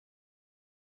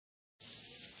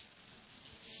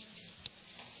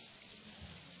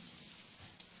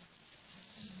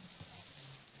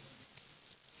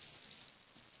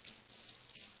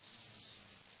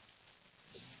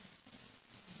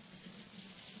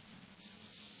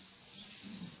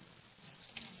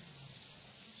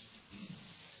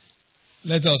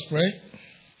Let us pray.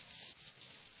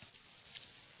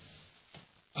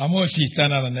 Our most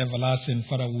eternal and everlasting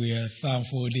Father, we are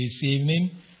thankful this evening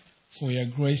for your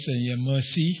grace and your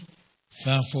mercy.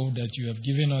 Thankful that you have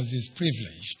given us this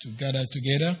privilege to gather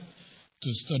together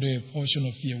to study a portion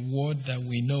of your word that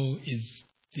we know is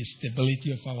the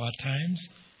stability of our times,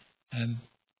 and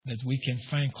that we can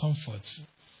find comfort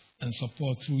and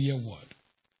support through your word.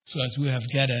 So as we have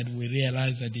gathered, we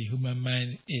realize that the human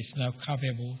mind is now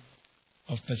capable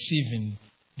of perceiving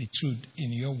the truth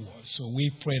in your word. So we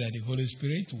pray that the Holy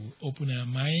Spirit will open our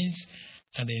minds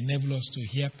and enable us to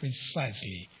hear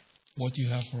precisely what you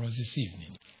have for us this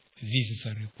evening. This is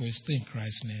a request in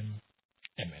Christ's name.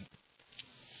 Amen.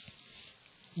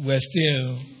 We're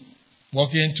still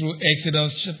walking through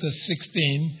Exodus chapter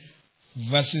 16,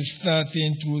 verses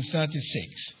 13 through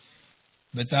 36.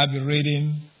 But I'll be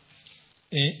reading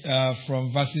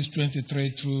from verses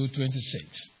 23 through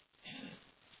 26.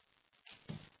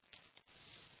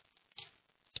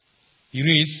 He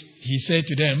reads, he said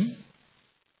to them,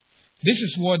 "This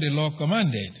is what the Lord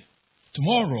commanded.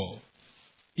 Tomorrow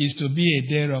is to be a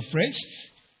day of rest,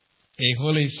 a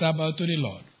holy Sabbath to the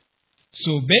Lord.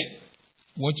 So bake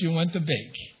what you want to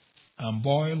bake, and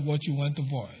boil what you want to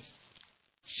boil.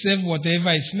 Save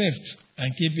whatever is left,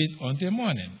 and keep it until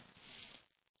morning."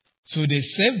 So they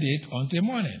saved it until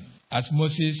morning, as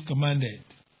Moses commanded.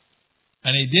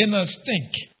 And it did not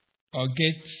stink or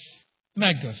get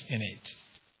maggots in it.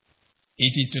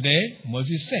 "Eat it today,"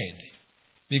 Moses said,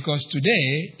 "because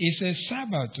today is a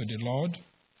Sabbath to the Lord.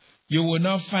 You will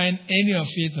not find any of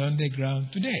it on the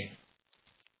ground today.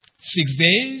 6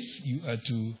 days you are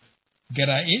to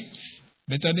gather it,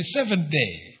 but on the seventh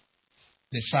day,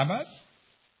 the Sabbath,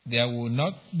 there will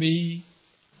not be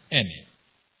any."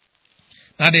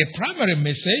 Now the primary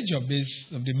message of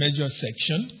the major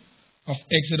section of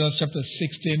Exodus chapter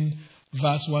 16,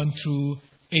 verse 1 through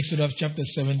Exodus chapter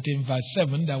 17, verse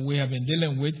 7 that we have been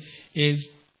dealing with is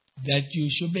that you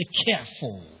should be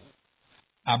careful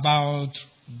about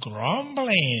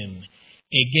grumbling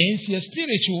against your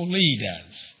spiritual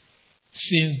leaders,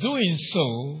 since doing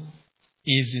so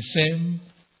is the same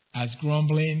as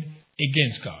grumbling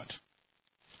against God.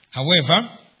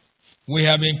 However, we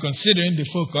have been considering the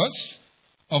focus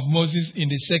of Moses in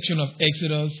the section of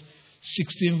Exodus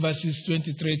 16, verses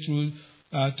 23 through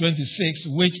 26,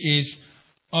 which is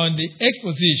on the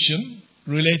exposition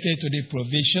related to the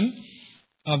provision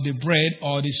of the bread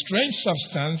or the strange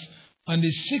substance on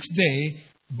the sixth day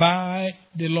by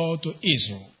the Lord to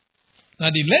Israel.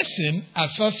 Now the lesson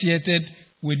associated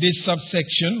with this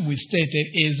subsection we stated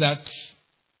is that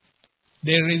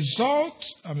the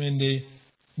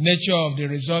nature of the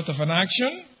result of an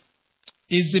action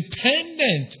is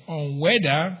dependent on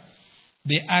whether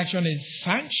the action is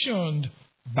sanctioned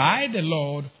by the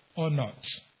Lord or not.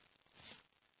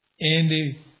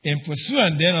 In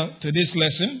pursuant then to this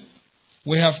lesson,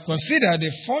 we have considered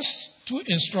the first two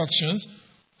instructions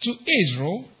to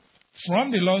Israel from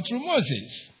the Lord through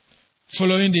Moses,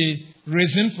 following the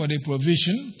reason for the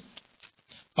provision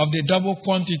of the double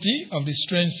quantity of the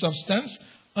strange substance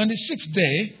on the sixth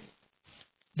day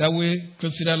that we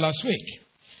considered last week.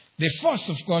 The first,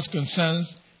 of course,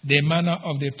 concerns the manner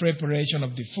of the preparation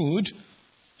of the food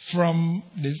from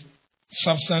the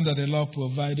substance that the Lord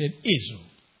provided Israel.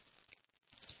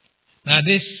 Now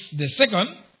the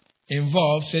second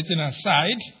involves setting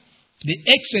aside the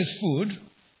excess food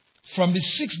from the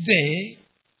sixth day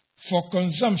for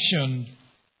consumption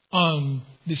on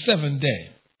the seventh day.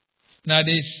 Now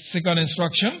this second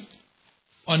instruction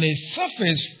on a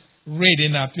surface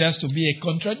reading appears to be a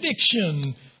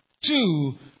contradiction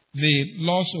to the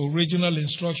Lord's original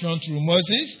instruction through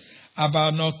Moses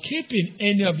about not keeping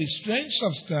any of the strange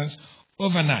substance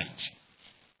overnight.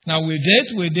 Now we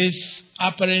dealt with this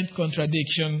apparent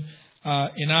contradiction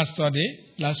in our study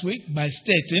last week by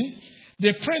stating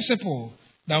the principle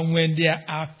that when there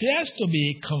appears to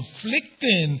be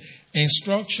conflicting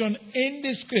instruction in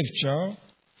the scripture,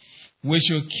 we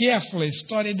should carefully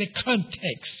study the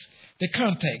context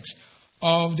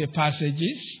of the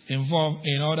passages involved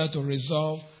in order to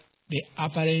resolve the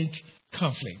apparent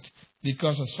conflict.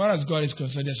 Because as far as God is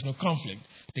concerned, there's no conflict.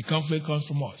 The conflict comes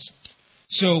from us.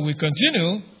 So we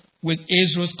continue with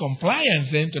Israel's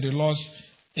compliance then to the Lord's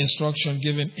instruction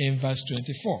given in verse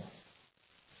 24.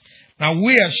 Now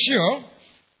we are sure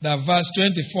that verse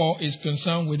 24 is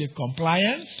concerned with the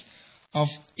compliance of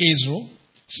Israel,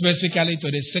 specifically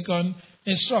to the second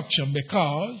instruction,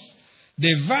 because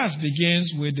the verse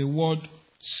begins with the word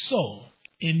 "so."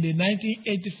 In the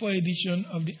 1984 edition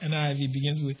of the NIV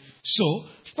begins with "so."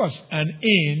 Of course, an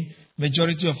 "in"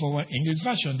 majority of our English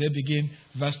version, they begin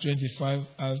verse 24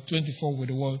 with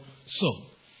the word so.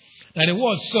 Now the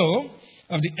word so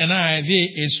of the NIV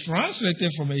is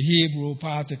translated from a Hebrew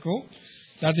particle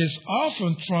that is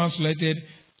often translated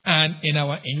and in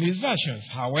our English versions.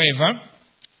 However,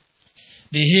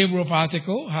 the Hebrew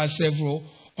particle has several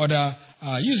other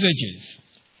usages.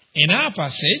 In our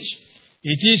passage,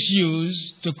 it is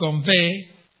used to convey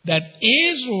that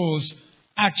Israel's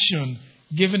action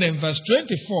given in verse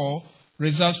 24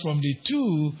 results from the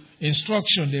two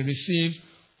instructions they received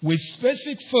with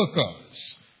specific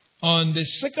focus on the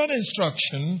second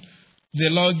instruction the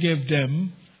Lord gave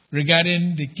them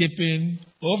regarding the keeping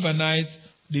overnight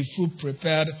the food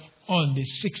prepared on the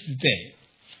sixth day.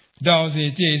 Thus,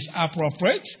 it is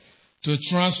appropriate to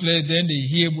translate then the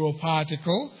Hebrew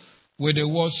particle with the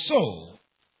word so,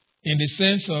 in the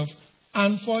sense of,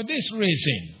 and for this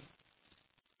reason.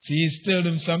 See, he's telling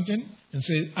them something and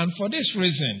says, and for this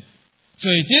reason. So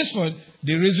it is for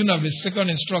the reason of the second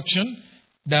instruction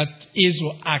that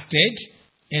Israel acted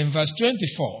in verse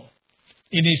 24.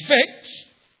 In effect,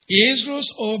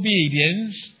 Israel's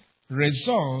obedience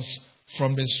results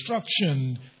from the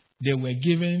instruction they were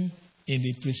given in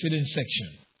the preceding section.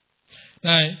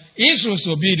 Now, Israel's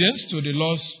obedience to the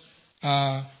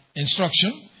Lord's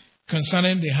instruction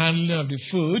concerning the handling of the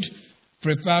food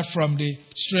prepared from the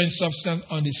strange substance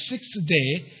on the sixth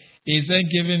day is then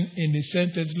given in the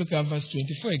sentence. Look at verse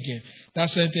 24 again. That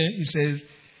sentence, it says,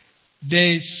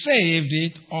 they saved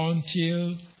it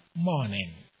until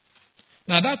morning.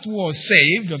 Now that word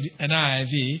saved of the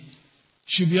NIV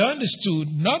should be understood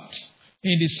not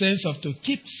in the sense of to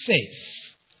keep safe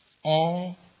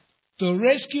or to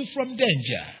rescue from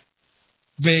danger,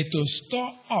 but to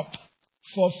store up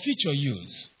for future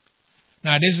use.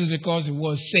 Now this is because the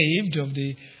word saved of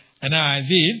the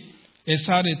NIV is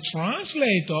how the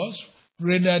translators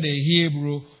render the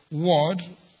Hebrew word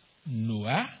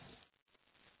Noah,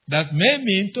 that may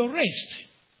mean to rest,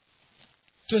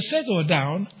 to settle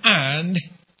down, and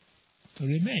to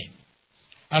remain.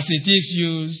 As it is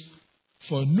used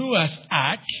for Noah's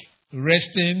ark,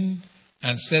 resting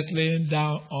and settling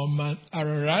down on Mount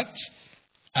Ararat,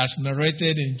 as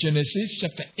narrated in Genesis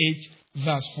chapter 8,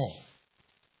 verse 4.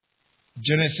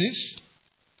 Genesis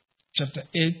chapter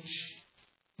 8,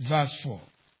 verse 4.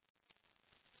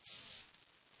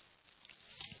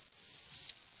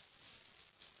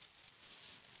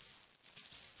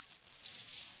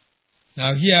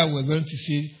 Now here we're going to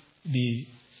see the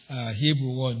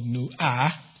Hebrew word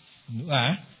Noah,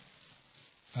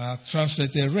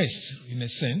 translated rest in a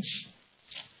sense.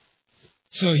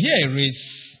 So here it reads,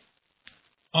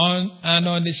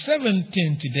 on the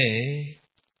 17th day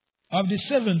of the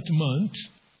 7th month,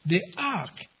 the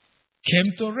ark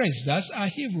came to rest. That's our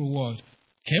Hebrew word.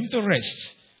 Came to rest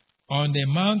on the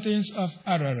mountains of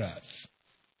Ararat.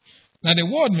 Now the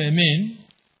word may mean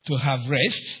to have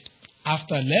rest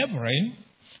after laboring,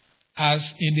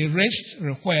 as in the rest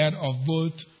required of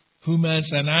both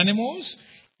humans and animals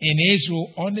in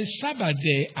Israel on the Sabbath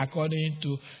day, according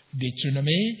to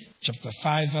Deuteronomy chapter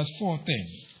 5, verse 14.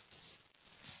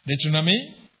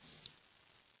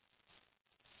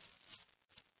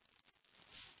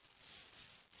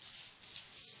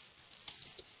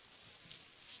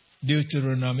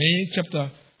 Deuteronomy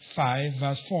chapter 5,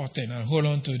 verse 14. And hold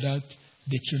on to that,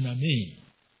 Deuteronomy.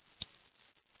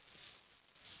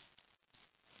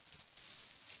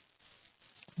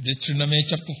 Deuteronomy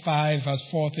chapter 5, verse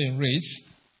 14 reads,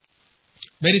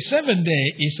 but the seventh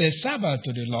day is a Sabbath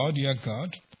to the Lord your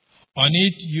God. On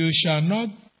it you shall not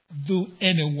do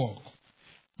any work,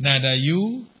 neither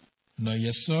you, nor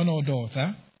your son or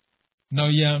daughter, nor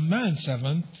your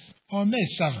manservant or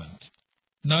maidservant,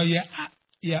 nor your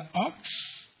ox,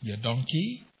 your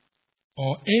donkey,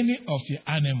 or any of your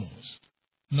animals,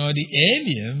 nor the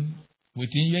alien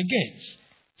within your gates,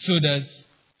 so that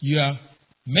your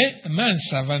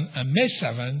manservant and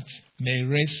maidservant may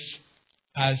rest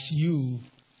as you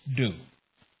do.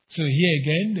 So here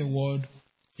again, the word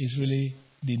is really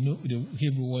the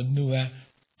Hebrew word Noah,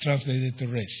 translated to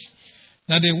rest.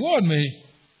 Now the word may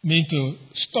mean to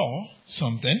store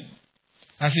something,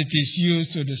 as it is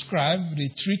used to describe the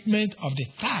treatment of the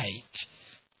tithe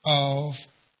of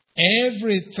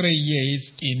every 3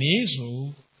 years in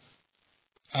Israel,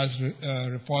 as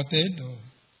reported or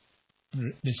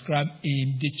described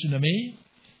in Deuteronomy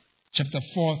chapter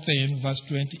 14, verse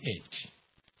 28.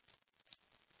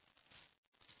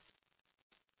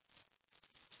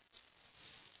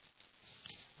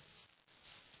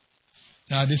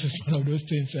 Now, this is one of those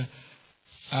things,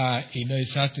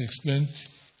 it's hard to explain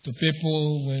to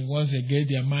people when once they get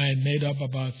their mind made up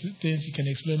about things. You can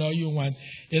explain all you want,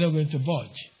 they're not going to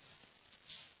budge.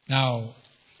 Now,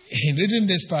 in reading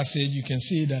this passage, you can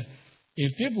see that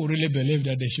if people really believe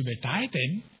that they should be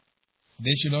tithing,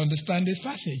 they should understand this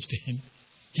passage then.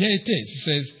 Here it is. It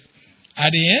says,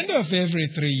 at the end of every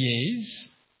 3 years,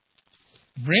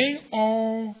 bring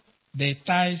all the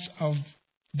tithes of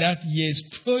that year's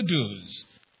produce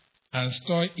and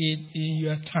store it in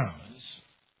your towns.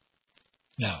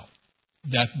 Now,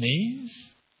 that means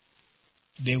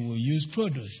they will use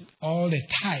produce. All the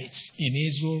tithes in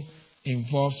Israel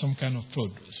involve some kind of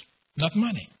produce, not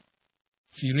money.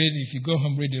 If you go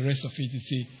home, read the rest of it, you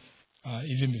see,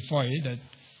 even before it, that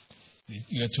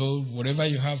you are told, whatever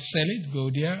you have, sell it, go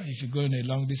there. If you go in a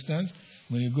long distance,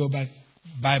 when you go back,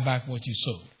 buy back what you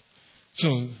sold.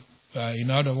 So,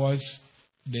 in other words,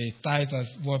 the tithe, as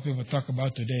what people talk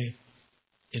about today,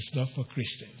 is not for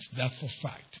Christians. That's for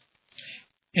fact.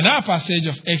 In our passage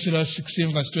of Exodus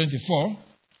 16, verse 24,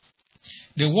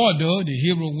 the word, though, the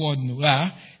Hebrew word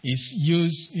nuah, is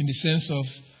used in the sense of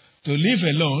to leave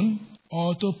alone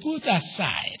or to put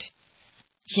aside.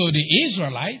 So the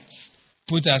Israelites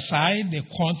put aside the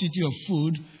quantity of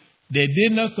food they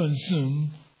did not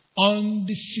consume on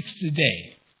the 60th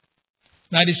day.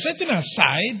 Now, the setting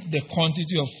aside the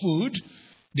quantity of food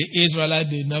the Israelites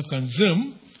did not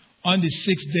consume on the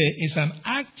 6th day is an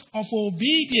act of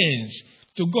obedience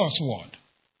to God's word.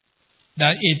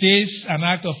 That it is an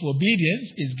act of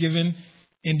obedience is given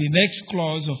in the next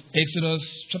clause of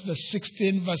Exodus chapter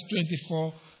 16, verse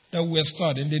 24 that we're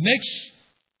studying. The next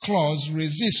clause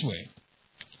reads this way: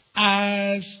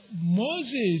 as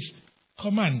Moses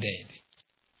commanded.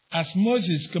 As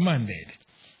Moses commanded.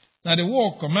 Now the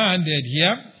word commanded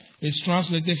here is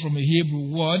translated from a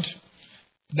Hebrew word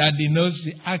that denotes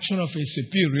the action of a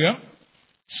superior,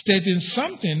 stating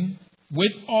something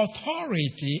with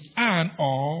authority and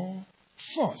or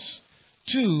force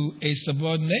to a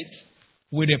subordinate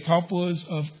with the purpose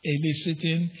of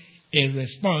eliciting a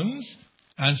response,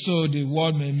 and so the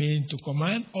word may mean to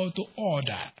command or to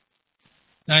order.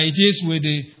 Now it is with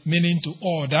the meaning to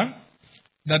order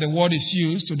that the word is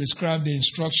used to describe the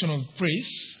instruction of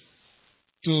priests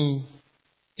to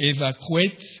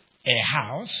evacuate a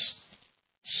house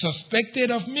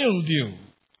suspected of mildew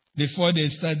before they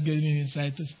start getting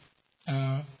inside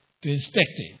to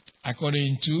inspect it,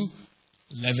 according to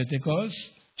Leviticus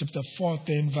chapter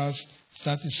 14, verse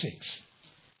 36.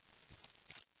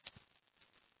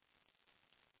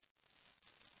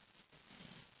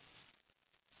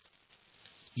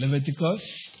 Leviticus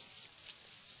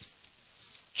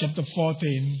chapter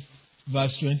 14,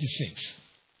 verse 26.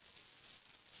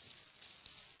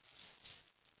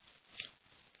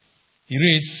 He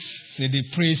reads, say the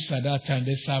priests at that time,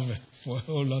 they served for a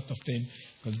whole lot of things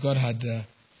because God had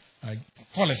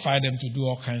qualified them to do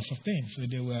all kinds of things. So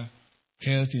they were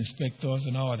health inspectors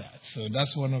and all that. So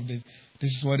that's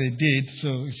this is what they did.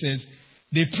 So it says,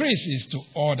 the priest is to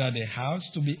order the house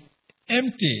to be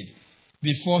emptied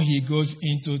before he goes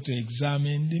into to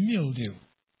examine the mildew,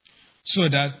 so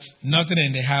that nothing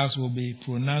in the house will be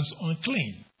pronounced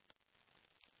unclean.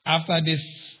 After this,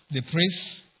 the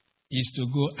priest is to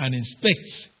go and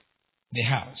inspect the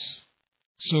house.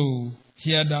 So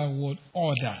here that word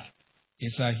order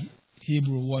is a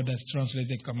Hebrew word that's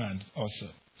translated command also.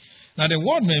 Now the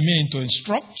word may mean to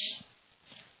instruct,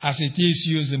 as it is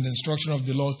used in the instruction of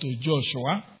the Lord to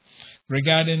Joshua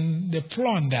regarding the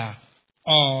plunder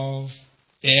of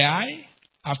Ai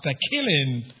after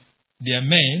killing their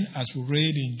men, as we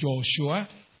read in Joshua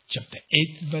chapter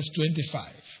 8, verse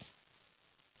 25.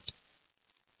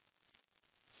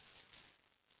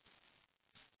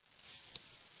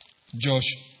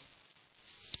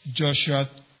 Joshua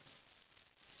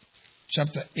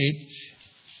chapter 8.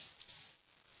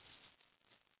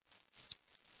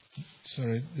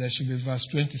 Sorry, there should be verse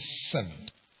 27.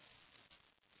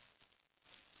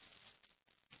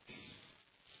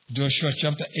 Joshua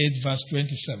chapter 8, verse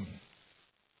 27.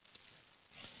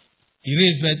 It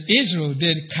reads that Israel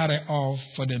did carry off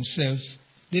for themselves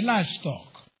the livestock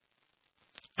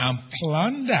and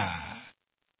plunder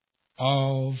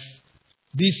of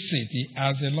this city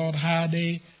as the Lord had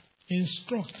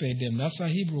instructed them. That's a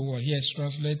Hebrew word here, is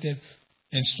translated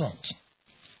instruct.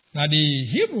 Now the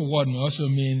Hebrew word may also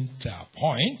mean to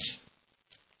appoint,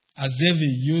 as David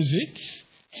used it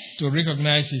to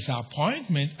recognize his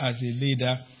appointment as the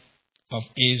leader of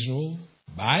Israel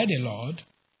by the Lord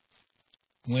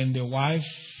when the wife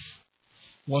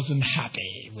wasn't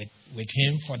happy with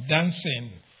him for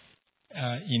dancing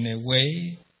in a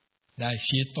way that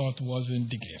she thought wasn't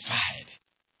dignified.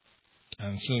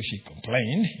 And so she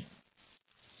complained,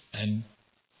 and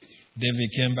David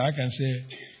came back and said,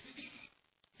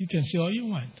 you can say all you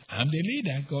want. I'm the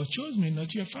leader. God chose me,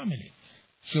 not your family.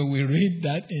 So we read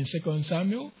that in 2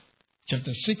 Samuel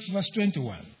chapter 6, verse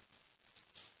 21.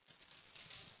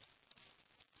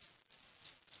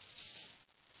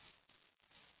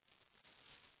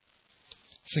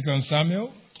 Second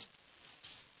Samuel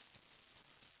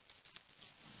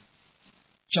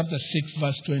chapter 6,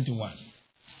 verse 21.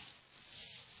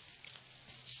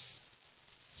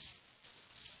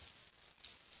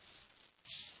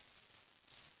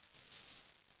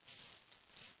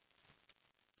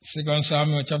 Second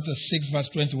Samuel chapter 6, verse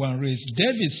 21 reads,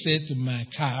 David said to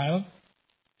Michal,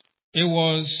 it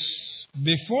was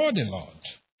before the Lord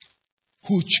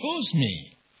who chose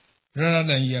me rather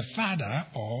than your father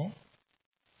or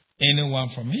anyone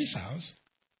from his house.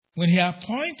 When he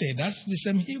appointed, that's the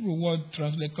same Hebrew word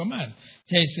translate command.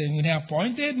 Here he said, when he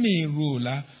appointed me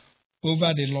ruler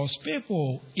over the lost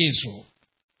people, Israel,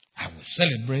 I will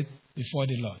celebrate before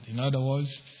the Lord. In other words,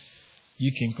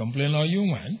 you can complain all you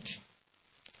want.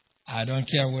 I don't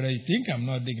care whether you think I'm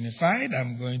not dignified.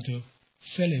 I'm going to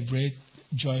celebrate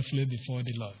joyfully before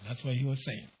the Lord. That's what he was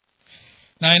saying.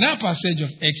 Now, in our passage of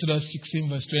Exodus 16,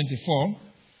 verse 24,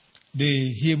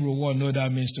 the Hebrew word no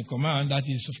that means to command. That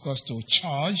is, of course, to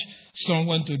charge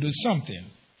someone to do something.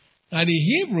 Now, the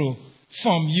Hebrew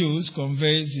form used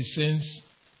conveys the sense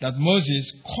that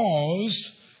Moses calls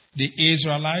the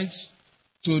Israelites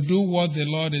to do what the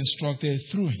Lord instructed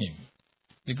through him,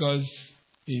 because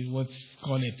it's what's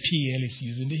called a PL is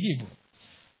used in the Hebrew.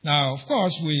 Now, of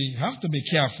course, we have to be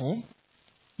careful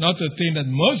not to think that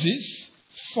Moses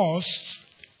forced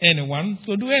anyone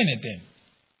to do anything.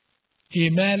 He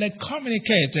merely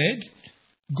communicated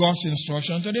God's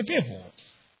instruction to the people,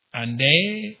 and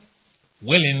they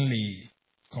willingly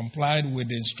complied with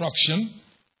the instruction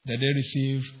that they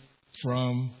received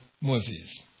from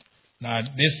Moses. Now,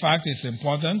 this fact is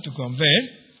important to convey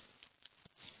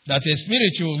that a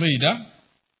spiritual leader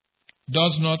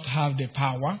does not have the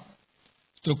power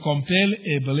to compel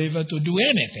a believer to do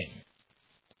anything.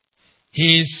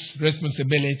 His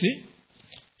responsibility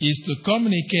is to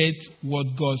communicate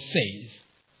what God says,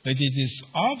 but it is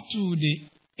up to the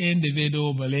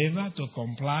individual believer to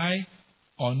comply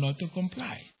or not to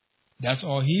comply. That's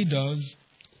all he does,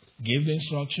 give the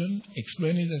instruction,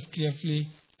 explain it as carefully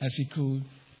as he could,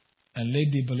 and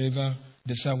let the believer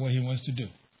decide what he wants to do.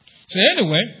 So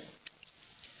anyway,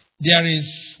 there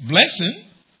is blessing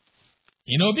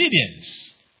in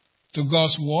obedience to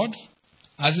God's word,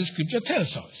 as the scripture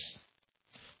tells us.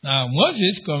 Now,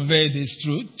 Moses conveyed this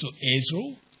truth to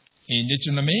Israel in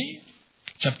Deuteronomy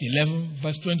chapter 11,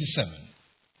 verse 27.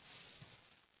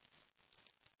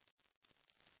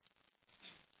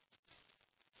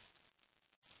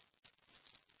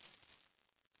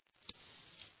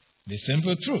 The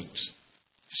simple truth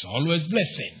is always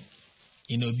blessing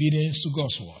in obedience to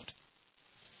God's word.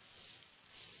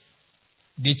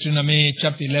 Deuteronomy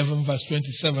chapter 11, verse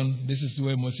 27, this is the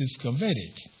way Moses conveyed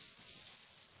it.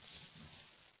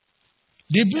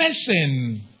 The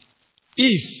blessing,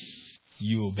 if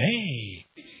you obey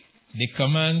the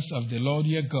commands of the Lord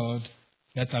your God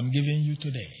that I'm giving you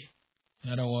today.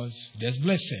 In other words, there's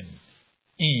blessing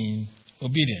in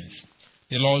obedience.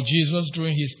 The Lord Jesus,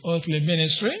 during his earthly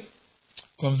ministry,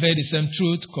 conveyed the same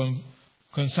truth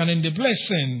concerning the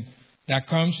blessing that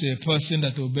comes to a person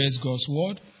that obeys God's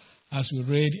word, as we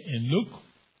read in Luke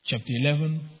chapter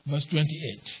 11, verse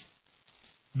 28.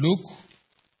 Luke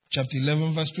chapter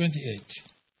 11, verse 28.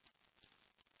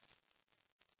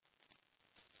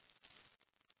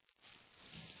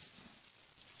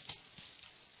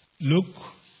 Luke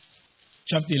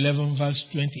chapter 11, verse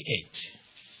 28.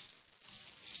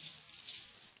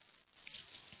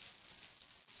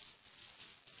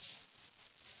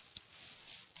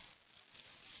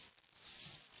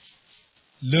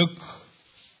 Luke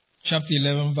chapter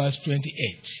 11, verse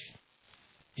 28.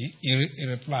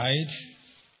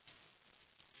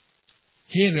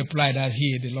 He replied as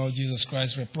he, the Lord Jesus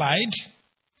Christ, replied,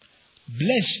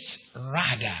 blessed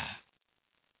rather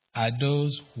are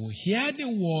those who hear the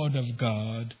word of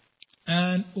God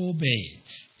and obey it.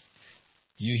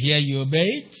 You hear, you obey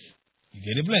it, you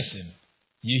get a blessing.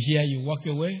 You hear, you walk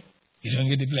away, you don't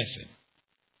get the blessing.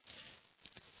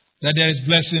 That there is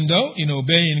blessing, though, in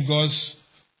obeying God's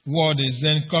word is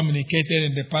then communicated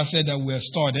in the passage that we are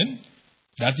studying.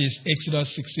 That is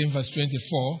Exodus 16, verse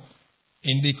 24.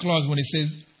 In the clause when it says,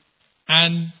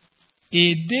 and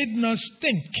it did not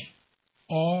stink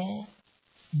or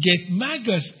get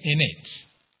maggots in it.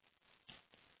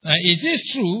 Now, it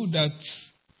is true that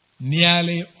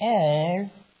nearly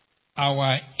all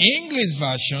our English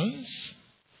versions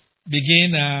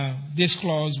begin this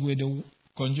clause with the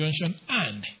conjunction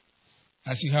and,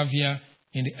 as you have here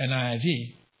in the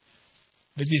NIV.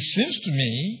 But it seems to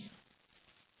me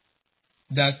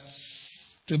that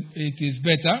it is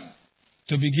better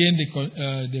to begin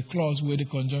the clause with the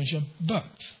conjunction but,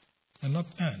 and not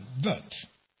and, but.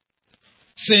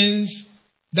 Since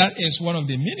that is one of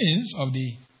the meanings of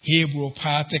the Hebrew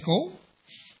particle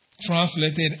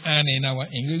translated and in our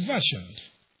English version.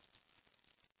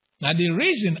 Now, the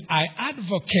reason I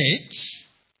advocate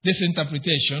this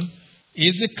interpretation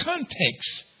is the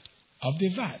context of the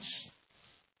verse.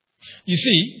 You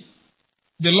see,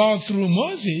 the Lord through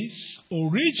Moses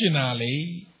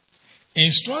originally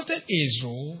instructed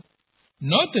Israel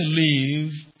not to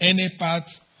leave any part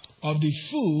of the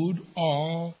food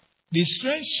or the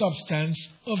strange substance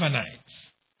overnight.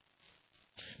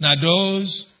 Now,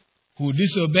 those who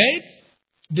disobeyed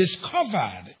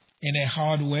discovered in a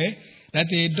hard way that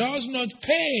it does not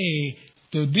pay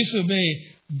to disobey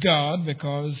God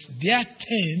because their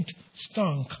tent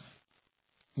stunk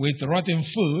with rotten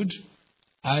food,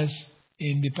 as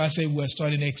in the passage we're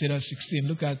studying, Exodus 16.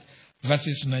 Look at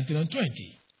verses 19 and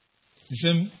 20. The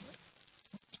same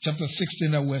chapter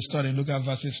 16 that we're studying, look at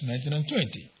verses 19 and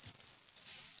 20.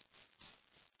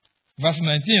 Verse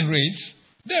 19 reads,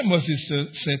 Then Moses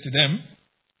said to them,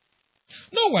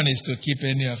 No one is to keep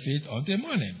any of it until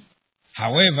morning.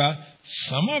 However,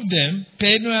 some of them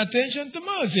paid no attention to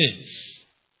Moses.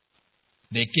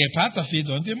 They kept part of it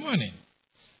until morning,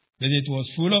 but it was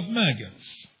full of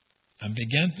maggots and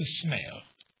began to smell.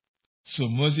 So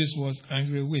Moses was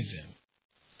angry with them.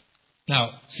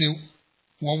 Now, see,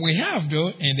 what we have, though,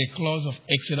 in the clause of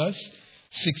Exodus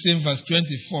 16, verse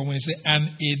 24, when it says, And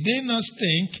it did not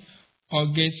stink or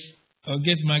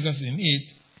get maggots in it,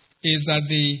 is that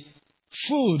the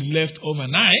food left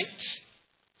overnight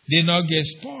did not get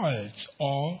spoiled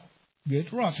or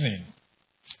get rotten.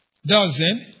 Thus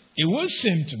then, it would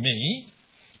seem to me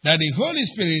that the Holy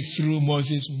Spirit through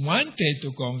Moses wanted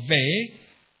to convey,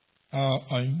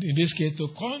 in this case, to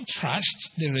contrast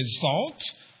the result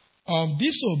of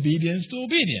disobedience to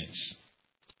obedience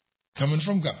coming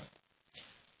from God.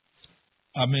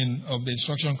 Of the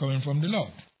instruction coming from the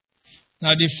Lord.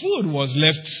 Now, the food was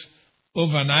left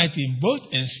overnight in both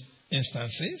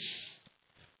instances,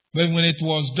 but when it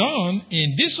was done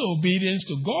in disobedience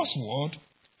to God's word,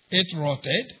 it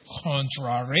rotted,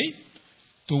 contrary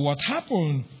to what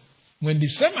happened when the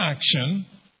same action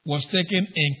was taken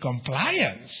in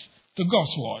compliance to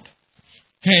God's word.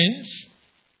 Hence,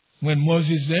 when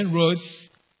Moses then wrote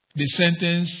the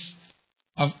sentence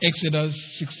of Exodus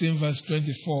 16, verse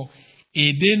 24,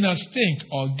 it did not stink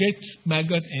or get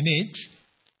maggot in it,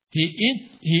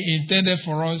 he intended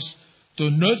for us to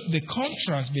note the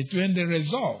contrast between the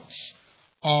results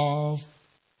of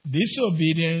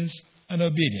disobedience and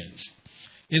obedience.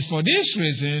 It's for this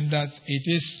reason that it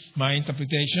is my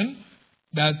interpretation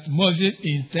that Moses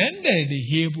intended the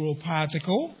Hebrew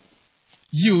particle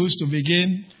used to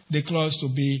begin the clause to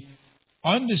be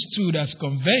understood as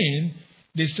conveying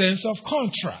the sense of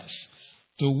contrast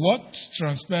to what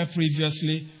transpired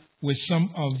previously with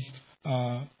some of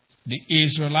the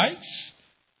Israelites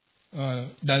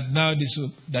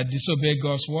that disobeyed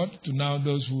God's word, to now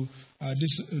those who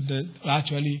that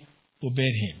actually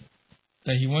obeyed him.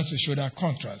 That he wants to show that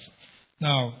contrast.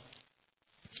 Now,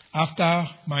 after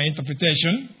my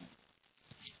interpretation,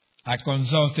 I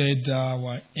consulted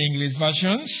our English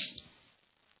versions.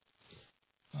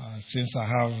 Since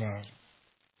I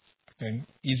can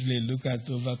easily look at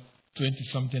over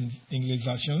 20-something English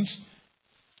versions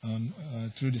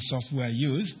through the software I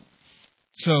use.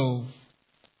 So,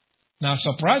 now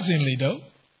surprisingly though,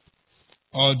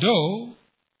 although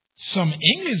some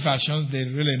English versions, they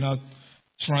really not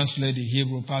translate the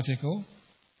Hebrew particle,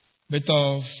 but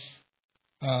of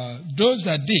those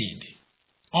that did,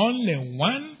 only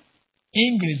one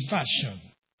English version,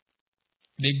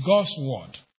 the God's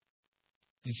Word.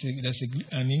 There's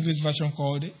an English version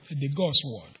called the God's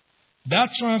Word.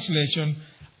 That translation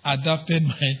adopted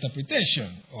my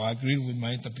interpretation, or agreed with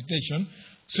my interpretation,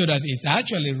 so that it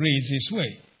actually reads this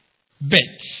way. But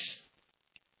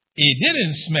it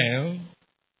didn't smell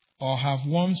or have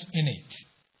worms in it.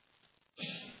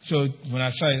 So when I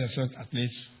saw it, I said at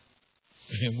least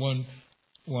one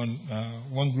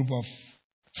group of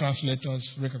translators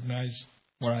recognized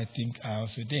what I think I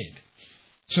also did.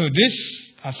 So this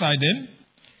aside then,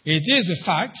 it is a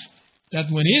fact that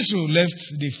when Israel left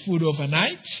the food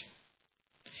overnight,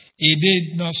 it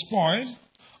did not spoil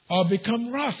or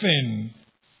become rotten.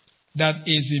 That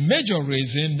is the major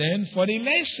reason then for the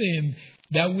lesson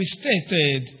that we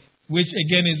stated, which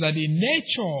again is that the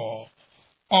nature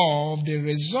of the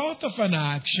result of an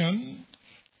action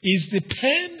is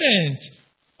dependent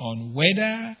on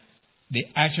whether the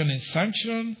action is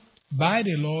sanctioned by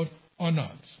the Lord or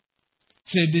not.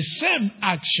 So the same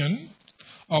action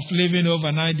of leaving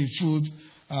overnight the food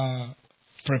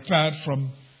prepared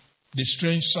from the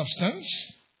strange substance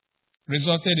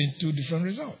resulted in two different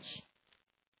results.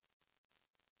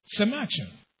 Same action,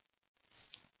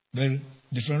 very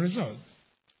different result.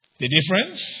 The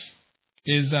difference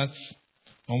is that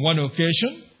on one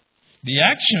occasion, the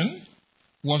action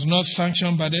was not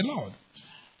sanctioned by the Lord,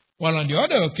 while on the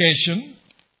other occasion,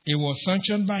 it was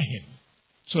sanctioned by Him.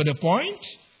 So the point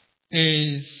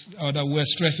is, or that we're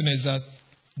stressing, is that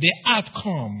the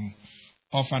outcome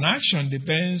of an action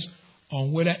depends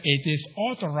on whether it is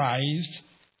authorized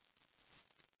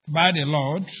by the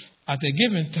Lord at a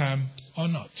given time or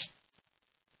not.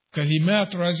 Because He may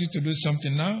authorize you to do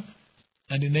something now,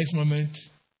 and the next moment,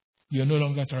 you're no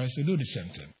longer authorized to do the same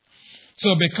thing.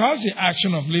 So because the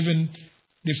action of leaving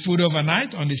the food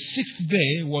overnight on the sixth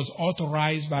day was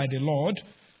authorized by the Lord,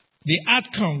 the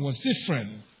outcome was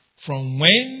different from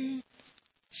when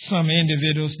some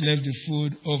individuals left the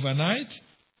food overnight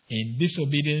in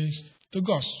disobedience to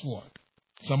God's word.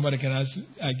 Somebody can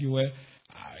argue, well,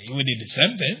 we did the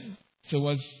same thing. So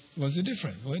what's the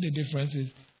difference? Well, the difference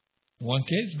is, one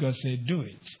case, God said, do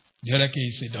it. The other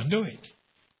case, He said, don't do it.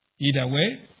 Either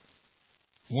way,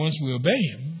 once we obey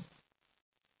Him,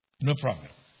 no problem.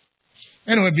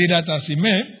 Anyway, be that as it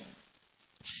may,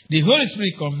 the Holy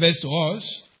Spirit conveys to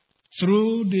us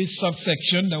through this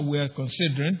subsection that we are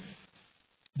considering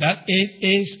that it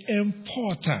is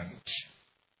important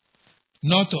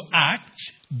not to act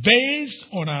based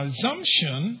on an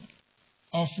assumption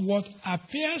of what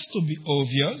appears to be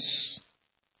obvious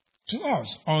to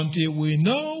us until we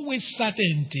know with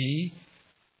certainty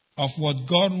of what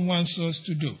God wants us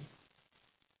to do.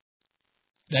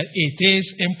 That it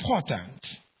is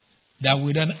important that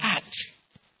we don't act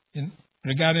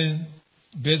regarding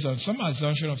based on some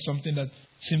assumption of something that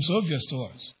seems obvious to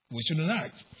us. We shouldn't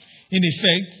act. In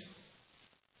effect,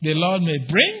 the Lord may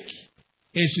bring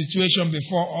a situation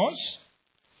before us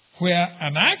where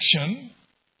an action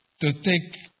to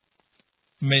take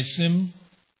may seem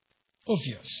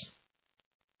obvious.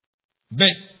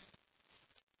 But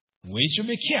we should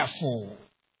be careful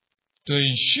to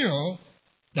ensure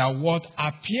that what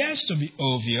appears to be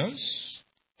obvious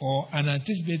or an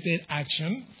anticipated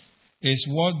action is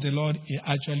what the Lord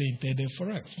actually intended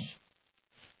for us.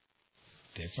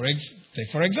 Take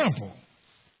for example,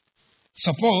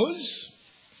 suppose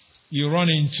you run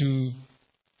into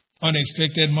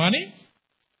unexpected money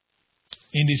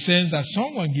in the sense that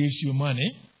someone gives you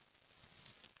money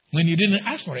when you didn't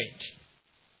ask for it.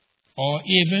 Or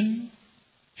even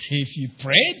if you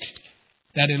prayed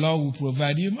that the Lord will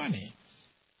provide you money.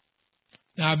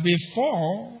 Now,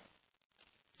 before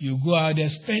you go out there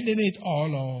spending it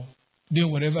all or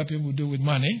doing whatever people do with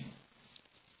money,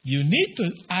 you need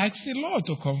to ask the Lord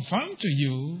to confirm to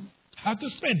you how to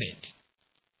spend it.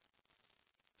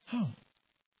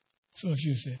 Some of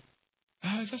you say,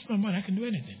 that's my money, I can do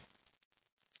anything.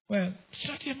 Well, it's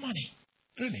not your money.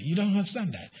 Really, you don't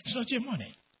understand that. It's not your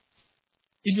money.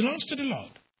 It belongs to the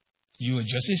Lord. You are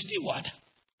just a steward.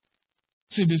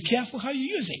 So be careful how you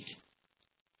use it.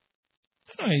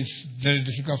 I know it's very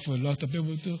difficult for a lot of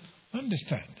people to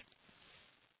understand.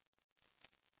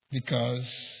 Because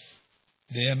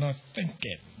they are not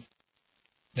thinking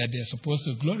that they are supposed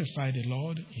to glorify the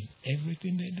Lord in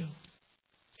everything they do.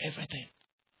 Everything.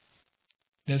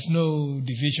 There's no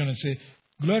division and say,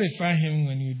 glorify Him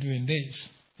when you're doing this,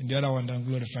 and the other one don't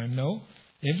glorify Him. No,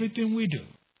 everything we do.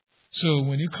 So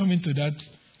when you come into that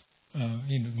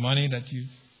money that you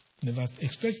never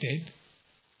expected,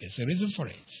 there's a reason for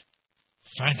it.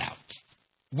 Find out.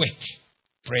 Wait.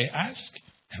 Pray, ask,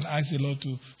 and ask the Lord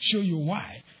to show you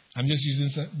why. I'm just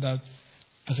using that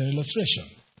as an illustration.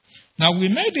 Now, we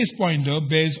made this point, though,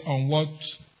 based on what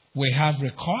we have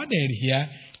recorded here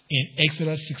in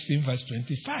Exodus 16, verse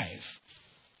 25.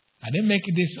 I didn't make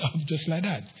this up just like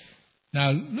that.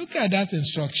 Now, look at that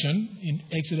instruction in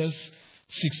Exodus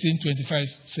 16:25.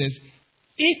 Says,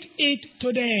 eat it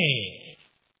today.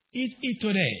 Eat it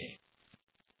today.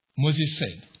 Moses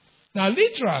said. Now,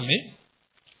 literally,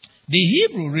 the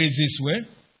Hebrew reads this way,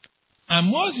 and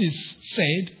Moses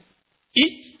said,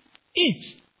 eat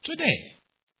today.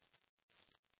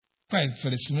 Quite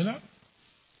very similar.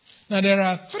 Now, there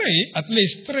are at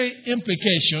least three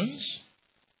implications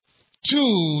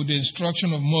to the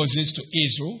instruction of Moses to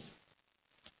Israel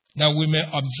that we may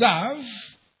observe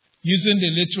using the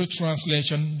literal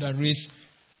translation that reads,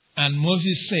 and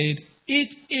Moses said, eat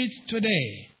it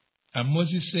today. And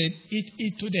Moses said, eat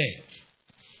it today.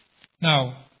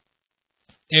 Now,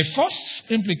 a first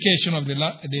implication of the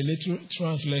literal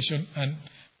translation, and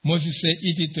Moses said,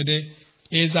 eat it today,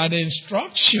 is that the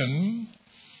instruction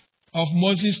of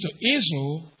Moses to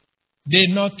Israel did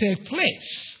not take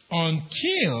place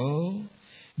until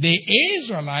the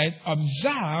Israelites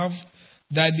observed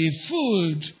that the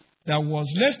food that was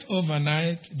left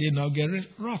overnight did not get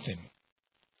rotten.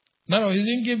 No, he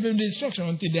didn't give them the instruction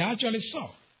until they actually saw.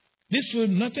 This food,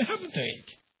 nothing happened to it.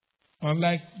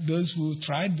 Unlike those who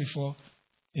tried before,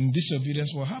 in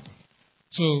disobedience, what happened.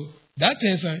 So that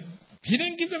is, he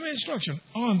didn't give them instruction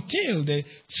until they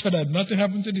saw that nothing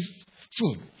happened to this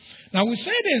food. Now we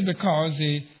say this because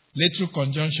the literal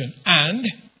conjunction "and"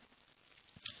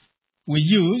 we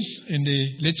use in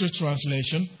the literal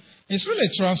translation is really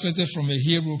translated from a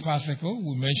Hebrew particle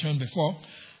we mentioned before.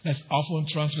 That's often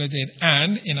translated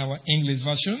 "and" in our English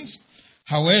versions.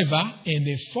 However, in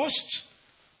the first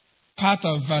part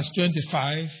of verse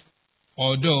 25,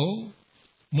 although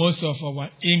most of our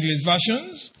English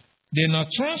versions do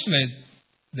not translate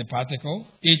the particle,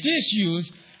 it is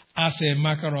used as a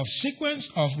marker of sequence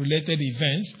of related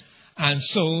events, and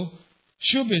so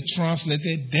should be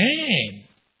translated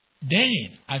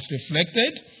then, as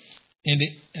reflected in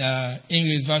the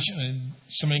English version,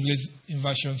 some English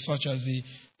versions such as the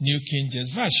New King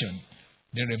James Version,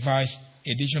 the Revised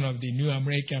Edition of the New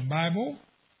American Bible,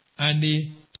 and the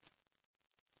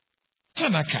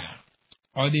Tanakh,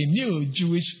 or the New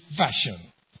Jewish Version.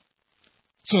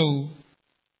 So,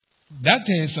 that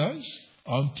tells us,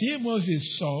 until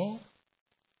Moses saw,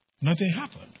 nothing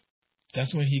happened.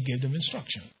 That's when he gave them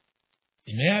instruction.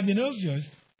 It may have been obvious.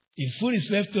 If food is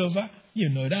left over, you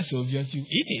know that's obvious. You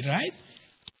eat it, right?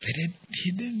 But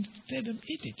he didn't let them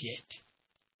eat it yet.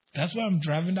 That's why I'm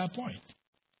driving that point.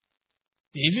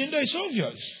 Even though it's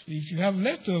obvious, if you have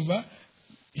leftover,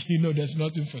 you know there's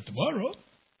nothing for tomorrow.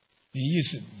 You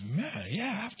say, man, yeah,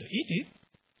 I have to eat it.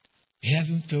 He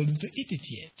hasn't told them to eat it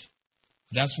yet.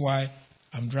 That's why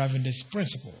I'm driving this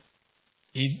principle.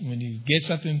 When you get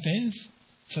certain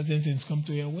things come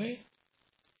to your way,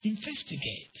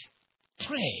 investigate,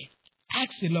 pray,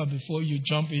 ask the Lord before you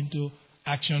jump into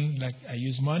action like I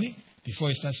use money, before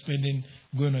you start going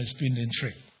on a spending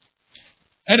trip.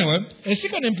 Anyway, a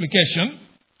second implication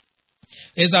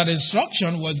is that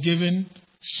instruction was given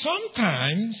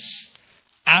sometimes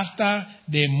after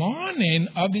the morning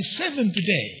of the seventh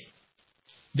day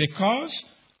because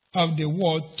of the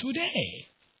word today.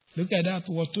 Look at that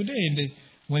word today.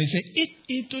 When it says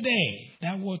eat today,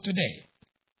 that word today.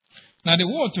 Now the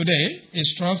word today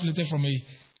is translated from a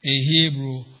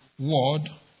Hebrew word,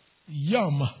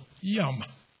 yom.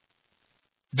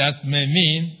 That may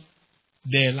mean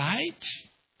daylight,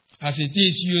 as it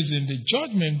is used in the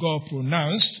judgment God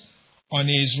pronounced on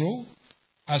Israel,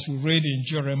 as we read in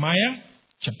Jeremiah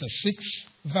chapter 6,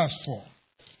 verse 4.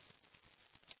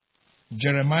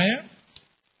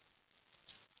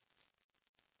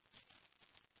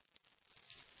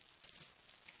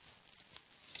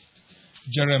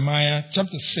 Jeremiah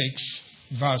chapter 6,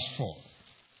 verse 4.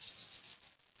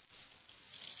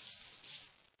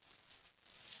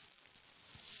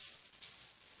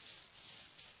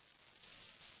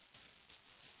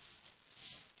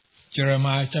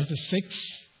 Jeremiah chapter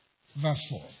 6, verse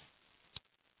 4.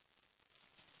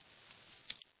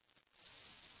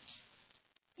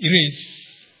 It is,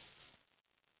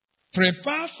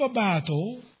 prepare for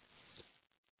battle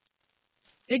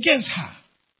against her.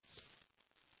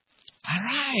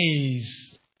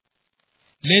 Arise.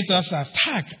 Let us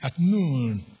attack at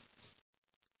noon.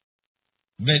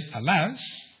 But alas,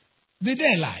 the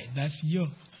daylight, that's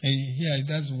yom. Here,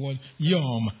 that's the word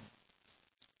yom.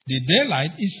 The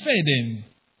daylight is fading,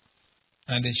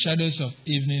 and the shadows of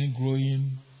evening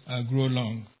grow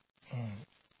long.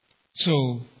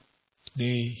 So,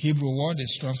 the Hebrew word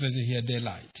is translated here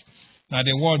daylight. Now,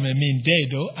 the word may mean day,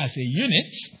 though, as a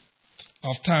unit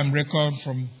of time reckoned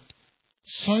from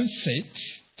sunset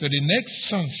to the next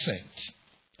sunset.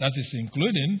 That is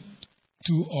including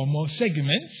 2 or more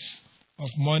segments of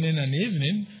morning and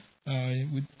evening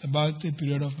with about a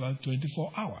period of about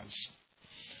 24 hours.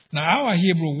 Now, our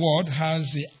Hebrew word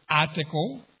has the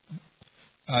article,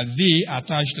 the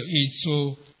attached to it,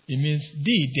 so it means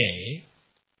the day,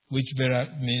 which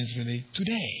means really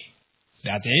today.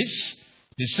 That is,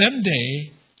 the same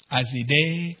day as the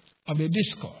day of the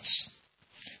discourse.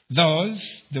 Thus,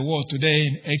 the word today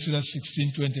in Exodus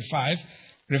 16:25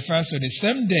 refers to the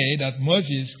same day that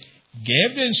Moses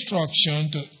gave the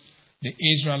instruction to the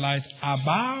Israelites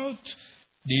about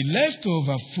the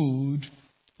leftover food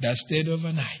that stayed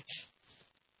overnight.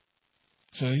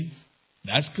 So,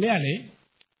 that's clearly,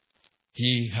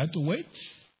 he had to wait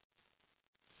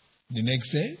the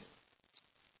next day.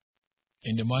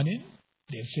 In the morning,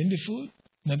 they've seen the food,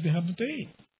 nothing happened to it.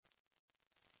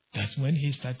 That's when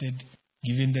he started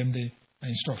giving them the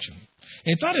instruction.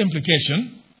 A third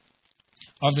implication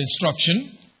of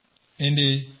instruction in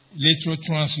the literal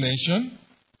translation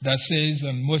that says,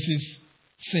 and Moses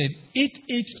said, "Eat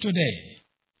it today."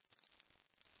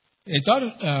 A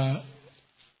third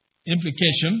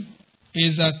implication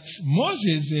is that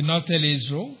Moses did not tell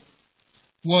Israel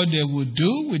what they would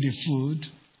do with the food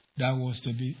that was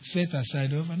to be set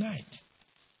aside overnight.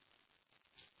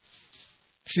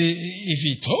 See, if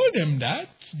he told them that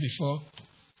before,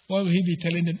 why would he be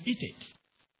telling them eat it?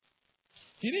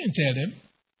 He didn't tell them.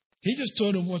 He just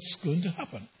told them what's going to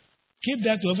happen. Keep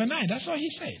that overnight. That's all he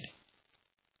said.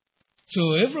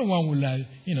 So everyone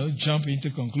will, jump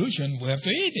into conclusion, we have to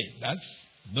eat it. That's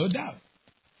no doubt.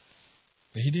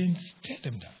 But he didn't tell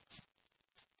them that,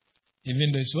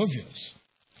 even though it's obvious.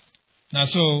 Now,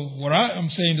 so what I'm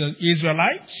saying, the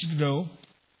Israelites, though,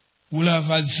 will have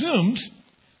assumed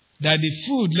that the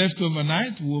food left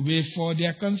overnight will be for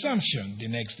their consumption the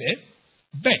next day.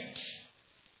 But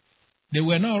they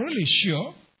were not really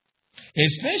sure,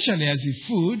 especially as the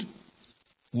food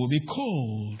will be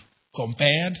cold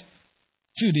compared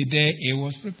to the day it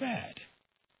was prepared.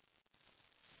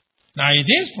 Now,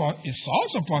 it's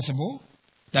also possible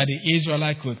that the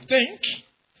Israelites could think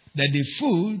that the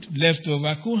food left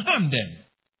over could harm them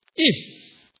if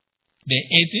they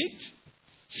ate it,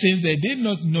 since they did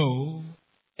not know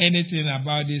anything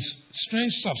about this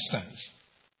strange substance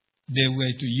they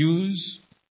were to use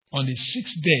on the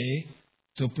sixth day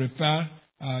to prepare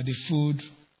the food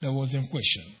that was in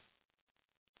question.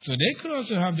 So they could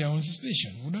also have their own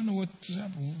suspicion. We don't know what to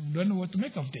happen. We don't know what to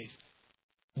make of this.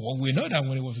 Well, we know that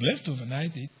when it was left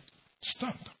overnight, it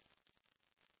stunk.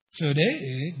 So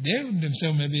they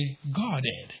themselves may be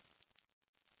guarded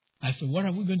as to what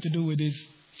are we going to do with this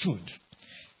food.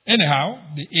 Anyhow,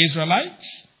 the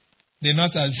Israelites did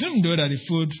not assume, though, that the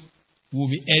food will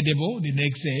be edible the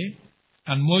next day,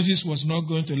 and Moses was not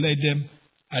going to let them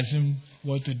assume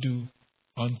what to do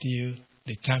until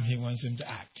the time he wants them to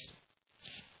act.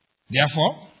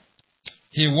 Therefore,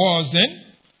 he was then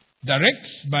direct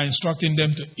by instructing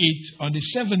them to eat on the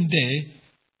seventh day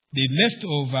the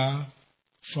leftover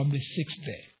from the sixth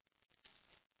day.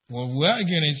 Well, where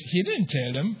again is, he didn't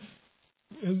tell them,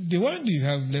 the one you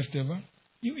have left over,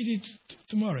 you eat it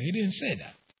tomorrow. He didn't say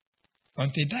that.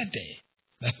 Until that day.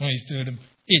 That's when he told them,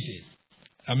 eat it.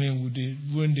 I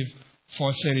mean, when the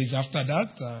fourth series after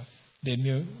that,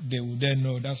 they would then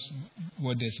know that's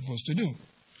what they're supposed to do.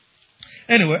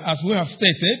 Anyway, as we have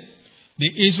stated,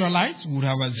 the Israelites would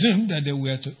have assumed that they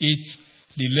were to eat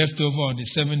the leftover on the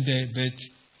seventh day,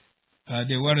 but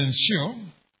they weren't sure.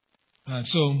 And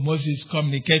so Moses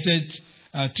communicated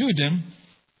to them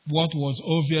what was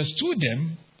obvious to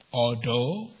them,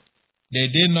 although they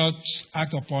did not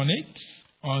act upon it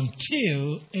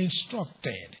until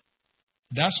instructed.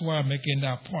 That's why I'm making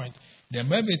that point. There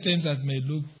may be things that may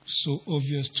look so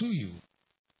obvious to you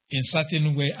in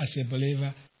certain way as a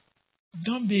believer.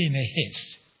 Don't be in a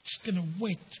haste. Just going to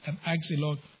wait and ask the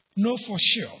Lord, know for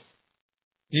sure.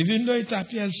 Even though it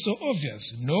appears so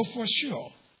obvious, know for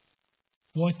sure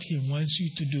what he wants you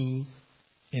to do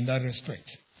in that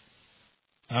respect.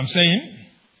 I'm saying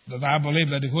that I believe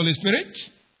that the Holy Spirit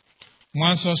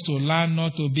wants us to learn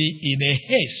not to be in a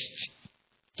haste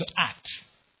to act.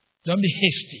 Don't be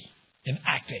hasty in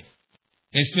acting.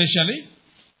 Especially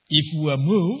if we are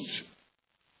moved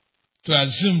to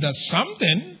assume that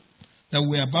something that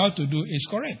we're about to do is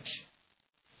correct.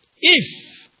 If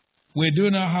we do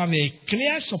not have a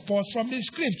clear support from the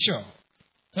Scripture.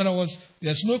 In other words,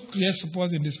 there's no clear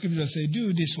support in the Scripture that say, do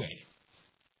it this way.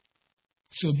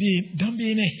 So don't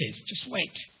be in a haste. Just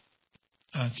wait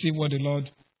and see what the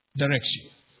Lord directs you.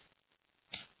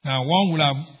 Now, one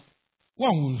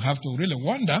will have to really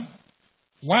wonder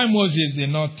why Moses did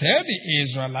not tell the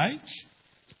Israelites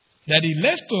that the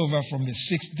leftover from the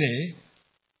sixth day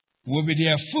will be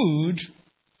their food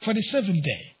for the seventh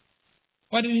day.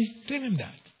 Why didn't he tell him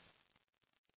that?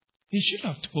 He should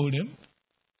have told him,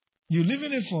 you live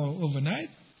in it for overnight,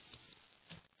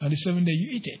 and the seventh day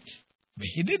you eat it. But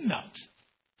he did not.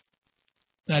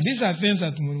 Now, these are things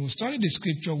that when we study the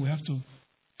Scripture, we have to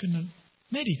kind of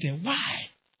meditate. Why?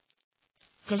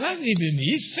 Because that's even,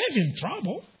 he saved him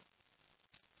trouble.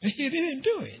 But he didn't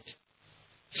do it.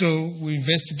 So we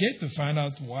investigate to find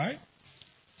out why.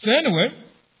 So anyway,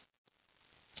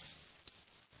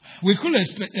 we could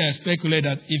speculate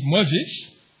that if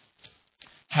Moses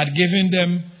had given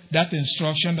them that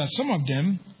instruction, that some of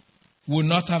them would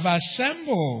not have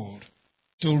assembled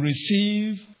to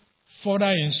receive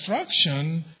further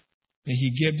instruction that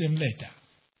he gave them later.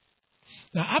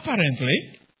 Now,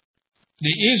 apparently,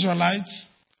 the Israelites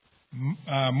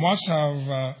must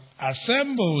have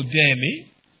assembled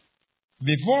daily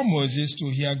before Moses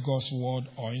to hear God's word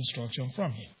or instruction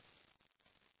from him.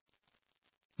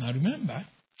 Now remember,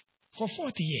 for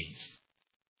 40 years,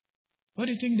 what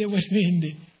do you think they were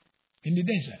doing in the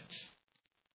desert?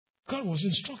 God was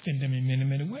instructing them in many,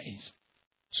 many ways.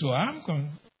 So I'm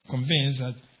convinced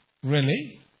that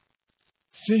really,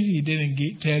 since he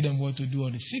didn't tell them what to do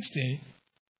on the sixth day,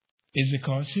 it's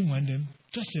because he wanted them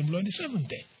to assemble on the seventh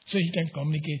day, so he can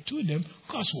communicate to them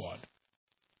God's word.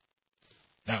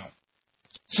 Now,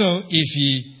 so if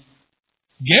he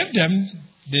gave them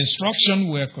the instruction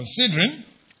we're considering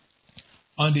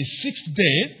on the sixth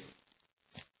day,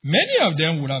 many of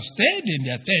them would have stayed in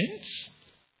their tents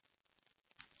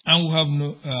and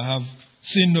would have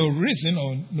seen no reason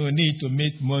or no need to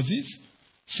meet Moses,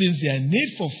 since their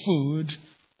need for food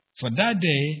for that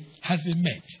day has been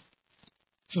met.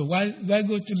 So why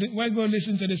go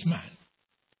listen to this man?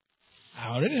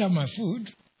 I already have my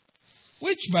food,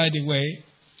 which, by the way,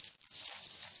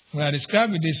 when I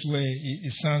describe it this way,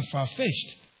 it sounds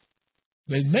far-fetched.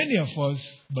 But many of us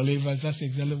believers, that's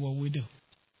exactly what we do.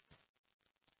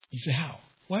 You say, how?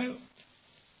 Well,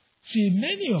 see,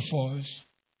 many of us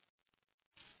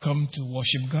come to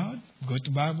worship God, go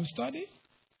to Bible study,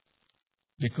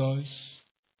 because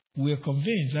we are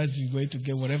convinced that we're going to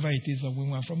get whatever it is that we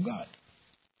want from God.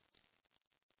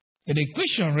 But the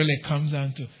question really comes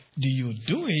down to, do you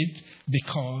do it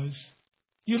because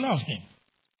you love Him?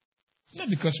 Not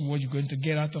because of what you're going to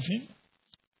get out of Him.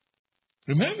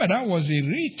 Remember, that was a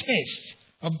retest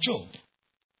of Job.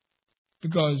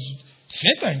 Because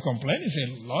Satan complained and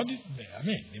said, Lord,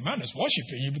 the man is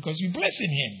worshiping you because you're blessing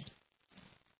him.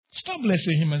 Stop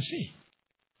blessing him and see.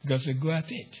 God said, go at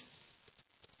it.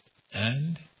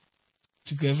 And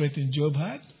took everything Job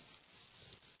had.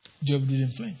 Job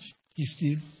didn't flinch. He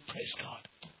still praised God.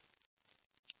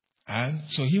 And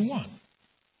so he won.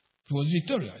 He was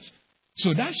victorious.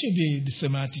 So that should be the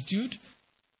same attitude.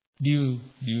 Do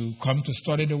you come to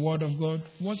study the Word of God?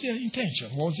 What's your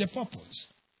intention? What's your purpose?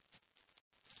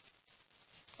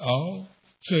 Oh,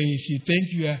 so if you think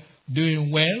you are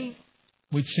doing well,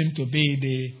 which seems to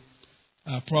be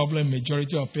the problem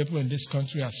majority of people in this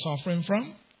country are suffering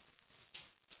from,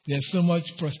 there's so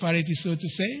much prosperity, so to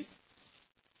say,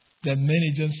 that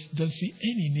many just don't see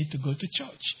any need to go to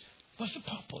church. What's the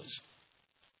purpose?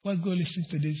 Why go listen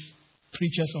to these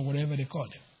preachers or whatever they call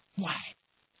them? Why?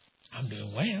 I'm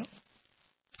doing well.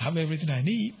 I have everything I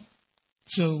need.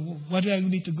 So why do I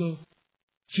need to go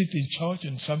sit in church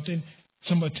and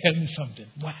somebody tell me something?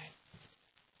 Why?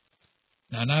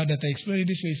 Now that I explain it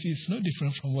this way, see, it's no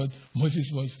different from what Moses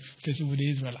was facing with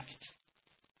the Israelites.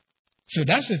 So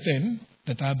that's the thing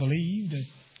that I believe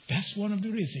that's one of the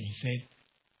reasons he said,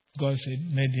 God said,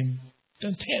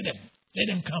 don't tell them. Let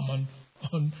them come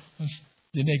on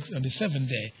the seventh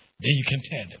day. Then you can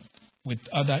tell them with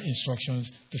other instructions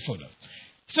to follow.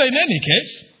 So in any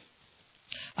case,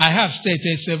 I have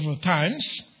stated several times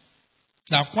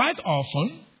that quite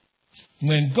often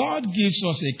when God gives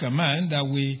us a command that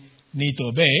we need to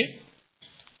obey,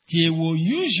 He will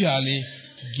usually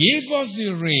give us the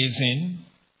reason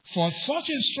for such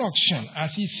instruction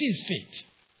as He sees fit.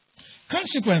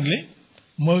 Consequently,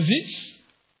 Moses,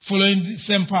 following the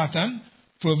same pattern,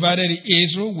 provided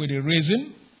Israel with a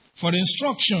reason for the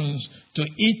instructions to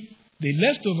eat the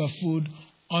leftover food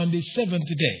on the seventh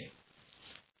day.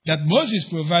 That Moses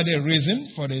provided a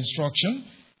reason for the instruction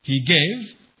he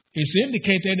gave is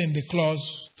indicated in the clause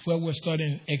where we're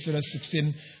studying Exodus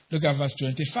 16. Look at verse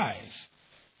 25.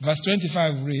 Verse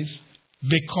 25 reads,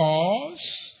 because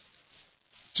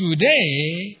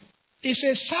today is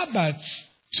a Sabbath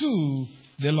to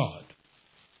the Lord.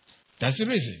 That's the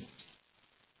reason.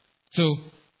 So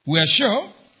we are sure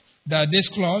that this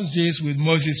clause deals with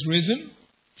Moses' reason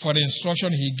for the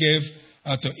instruction he gave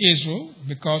to Israel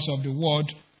because of the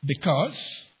word because,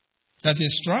 that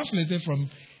is translated from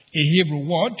a Hebrew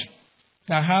word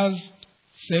that has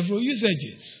several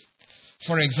usages.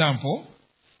 For example,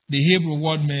 the Hebrew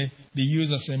word may be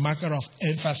used as a marker of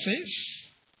emphasis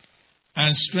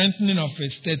and strengthening of a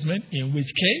statement, in which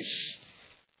case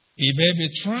it may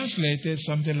be translated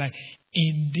something like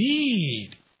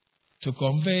indeed, to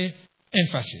convey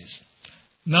emphasis.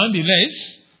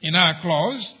 Nonetheless, in our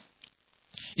clause,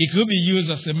 it could be used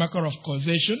as a marker of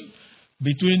causation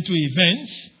between two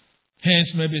events,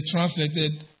 hence may be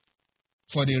translated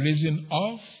for the reason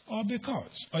of or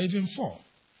because, or even for.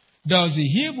 Thus, the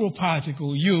Hebrew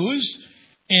particle used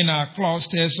in our clause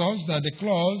tells us that the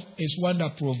clause is one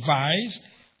that provides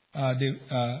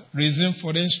the reason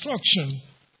for the instruction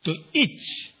to eat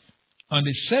on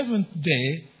the seventh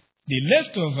day the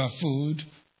leftover food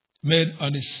made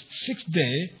on the sixth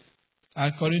day,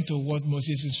 according to what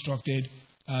Moses instructed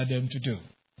them to do.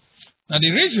 Now,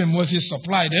 the reason Moses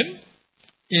supplied them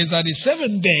is that the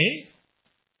seventh day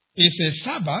is a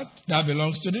Sabbath that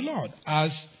belongs to the Lord.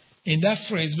 As in that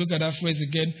phrase, look at that phrase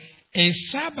again, a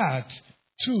Sabbath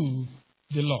to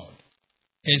the Lord.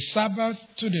 A Sabbath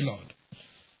to the Lord.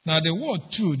 Now, the word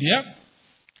to there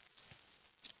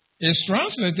is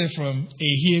translated from a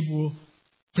Hebrew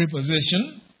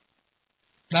preposition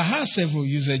that has several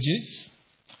usages.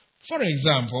 For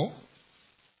example,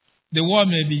 the word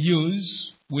may be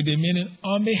used with the meaning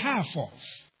on behalf of.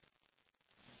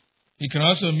 It can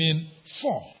also mean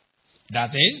for.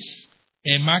 That is,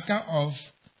 a marker of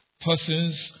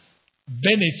persons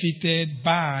benefited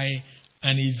by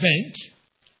an event,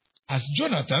 as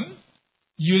Jonathan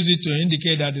used it to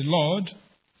indicate that the Lord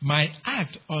might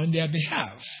act on their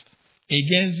behalf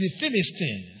against the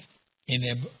Philistines in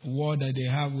a war that they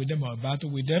have with them or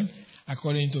battle with them,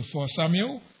 according to 1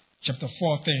 Samuel chapter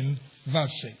 14,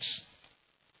 verse 6.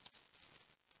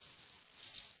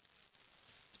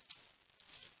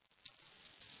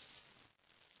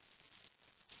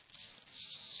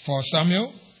 For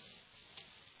Samuel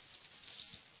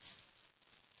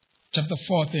chapter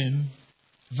 14,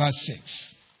 verse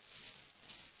 6.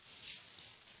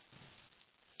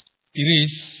 It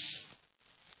is,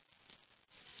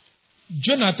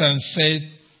 Jonathan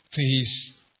said to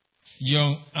his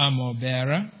young armor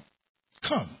bearer,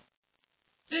 "Come,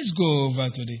 let's go over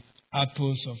to the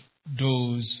outposts of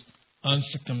those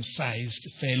uncircumcised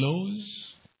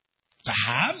fellows.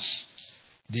 Perhaps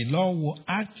the Lord will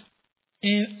act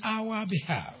in our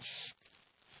behalf.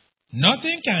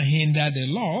 Nothing can hinder the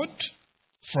Lord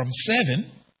from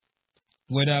serving,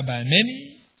 whether by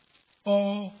many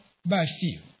or by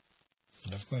few."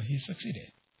 And of course, he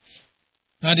succeeded.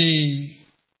 Now, the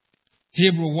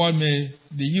Hebrew word may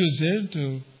be used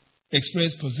to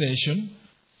express possession,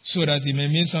 so that it may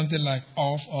mean something like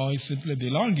of or simply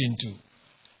belonging to,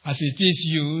 as it is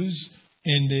used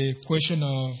in the question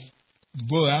of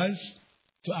Boaz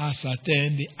to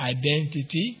ascertain the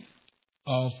identity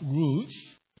of Ruth,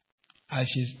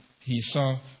 as he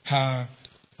saw her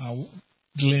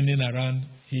gleaning around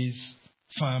his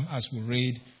farm, as we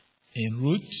read in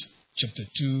Ruth chapter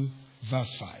 2,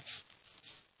 verse 5.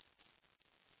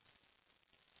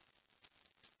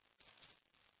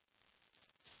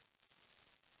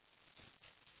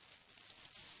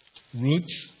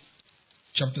 Ruth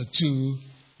chapter 2,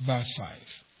 verse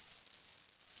 5.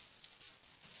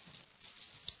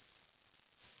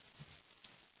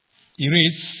 It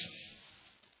reads,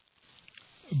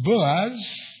 Boaz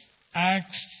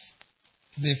asked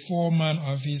the foreman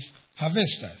of his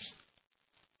harvesters,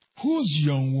 "Whose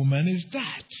young woman is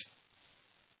that?"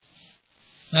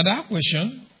 Now that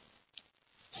question,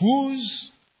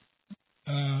 whose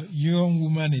young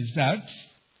woman is that,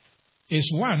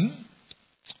 is one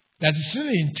that is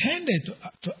really intended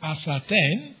to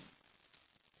ascertain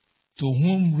to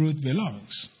whom Ruth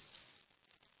belongs.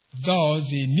 Thus,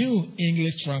 the New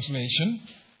English Translation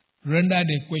rendered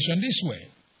the question this way: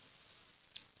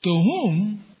 to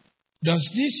whom does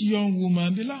this young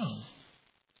woman belong?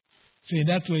 So in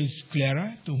that way it's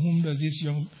clearer. To whom does this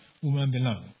young woman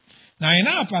belong? Now in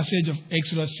our passage of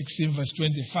Exodus 16 verse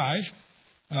 25,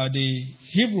 the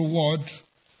Hebrew word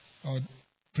or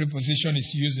preposition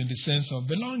is used in the sense of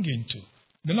belonging to.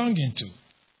 Belonging to.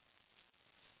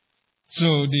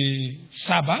 So the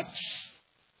Sabbath,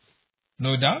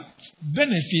 no doubt,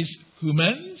 benefits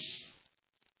humans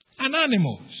and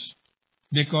animals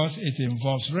because it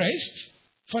involves rest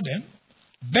for them.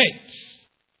 But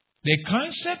the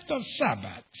concept of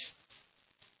Sabbath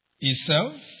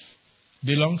itself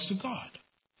belongs to God,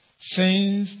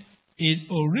 since it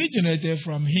originated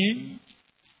from Him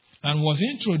and was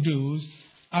introduced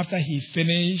after He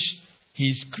finished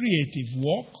His creative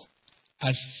work,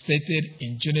 as stated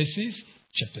in Genesis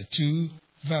chapter 2,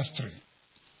 verse 3.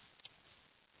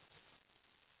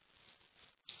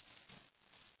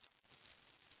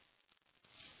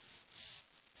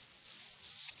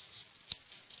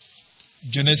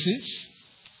 Genesis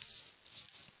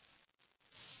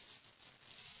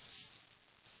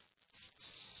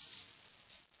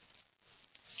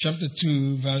chapter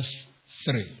 2, verse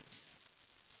 3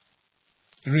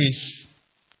 reads,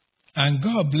 "And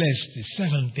God blessed the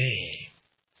seventh day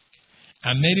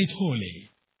and made it holy,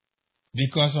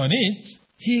 because on it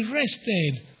He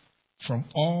rested from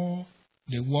all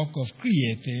the work of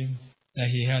creating that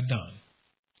He had done."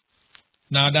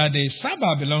 Now that the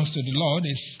Sabbath belongs to the Lord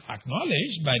is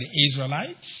acknowledged by the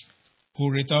Israelites who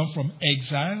returned from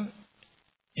exile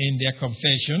in their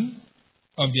confession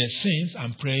of their sins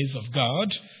and praise of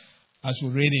God, as we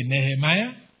read in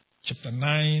Nehemiah chapter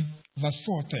 9, verse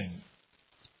 14.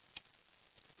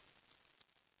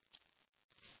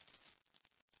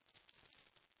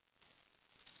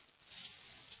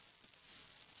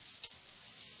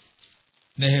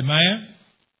 Nehemiah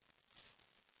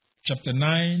chapter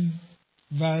 9,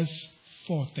 verse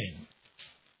 14.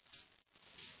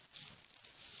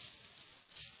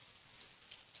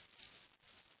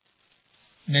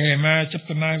 Nehemiah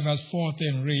chapter 9, verse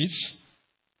 14 reads,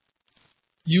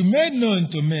 "You made known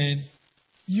to me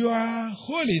your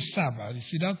holy Sabbath." You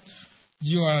see that?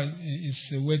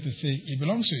 It's a way to say it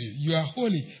belongs to you. Your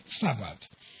holy Sabbath.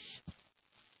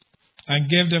 And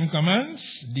gave them commands,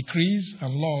 decrees,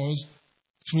 and laws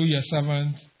through your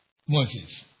servant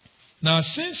Moses. Now,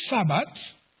 since Sabbath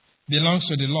belongs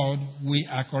to the Lord, we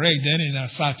are correct then in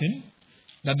asserting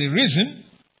that the reason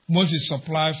Moses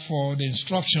supplied for the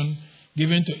instruction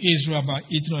given to Israel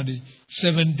about eating on the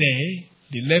seventh day,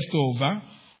 the leftover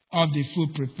of the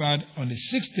food prepared on the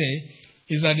sixth day,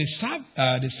 is that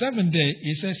the seventh day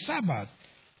is a Sabbath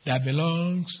that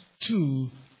belongs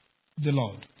to the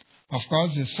Lord. Of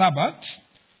course, the Sabbath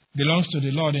belongs to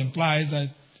the Lord implies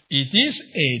that it is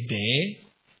a day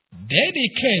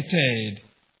dedicated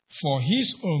for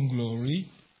His own glory,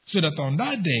 so that on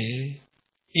that day,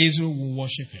 Israel will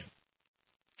worship Him.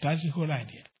 That's the whole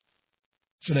idea.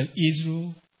 So that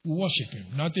Israel will worship Him.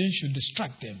 Nothing should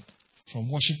distract them from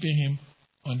worshiping Him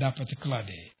on that particular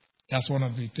day. That's one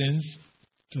of the things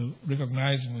to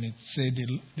recognize when it says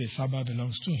the Sabbath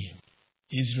belongs to Him.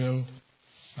 Israel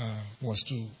was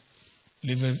to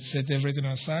set everything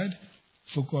aside,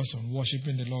 focus on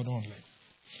worshiping the Lord only.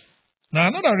 Now,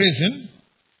 another reason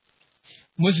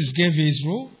Moses gave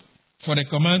Israel for the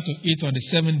command to eat on the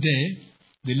seventh day,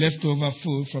 the leftover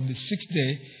food from the sixth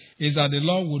day, is that the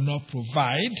Lord would not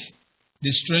provide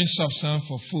the strange substance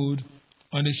for food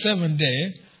on the seventh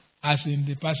day, as in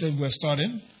the passage we're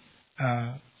studying,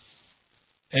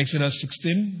 Exodus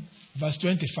 16, verse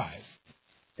 25.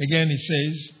 Again, it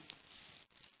says,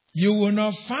 "You will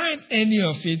not find any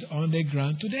of it on the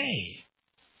ground today."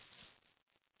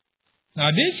 Now,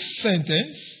 this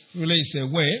sentence really is a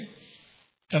way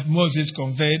that Moses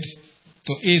conveyed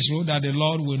to Israel that the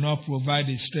Lord will not provide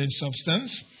a strange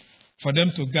substance for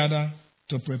them to gather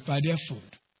to prepare their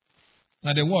food.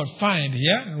 Now, the word "find"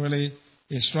 here really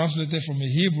is translated from a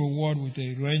Hebrew word with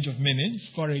a range of meanings.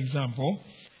 For example,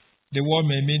 the word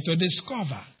may mean to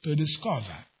discover,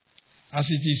 as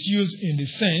it is used in the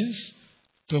sense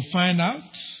to find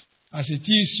out, as it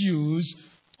is used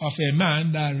of a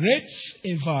man that rapes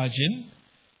a virgin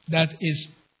that is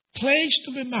pledged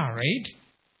to be married,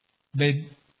 but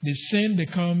the sin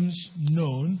becomes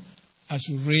known, as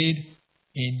we read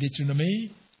in Deuteronomy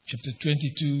chapter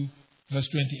 22, verse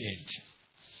 28.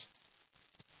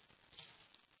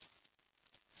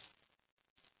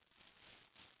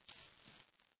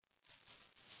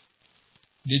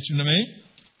 Deuteronomy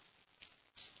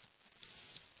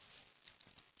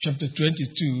chapter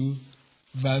 22,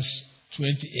 verse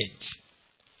 28.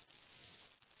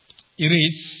 It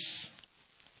reads,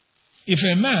 "If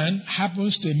a man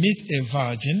happens to meet a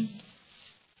virgin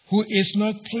who is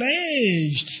not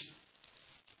pledged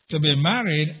to be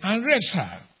married and rapes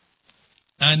her,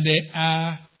 and they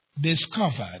are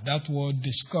discovered." That word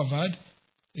 "discovered"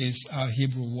 is our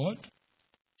Hebrew word,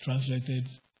 translated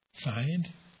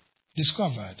 "find."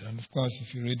 Discovered. And of course,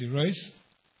 if you read the rest,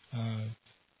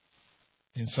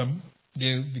 in some,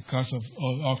 because of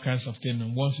all kinds of things,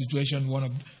 in one situation,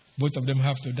 both of them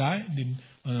have to die. Then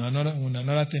when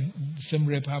another thing, the same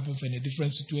rape happens in a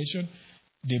different situation,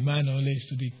 the man only is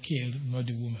to be killed, not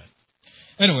the woman.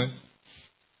 Anyway,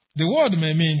 the word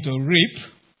may mean to reap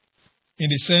in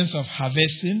the sense of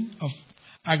harvesting of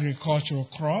agricultural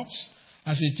crops,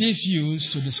 as it is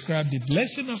used to describe the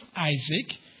blessing of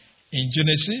Isaac in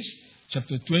Genesis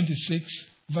chapter 26,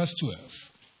 verse 12.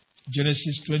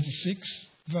 Genesis 26,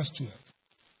 verse 12.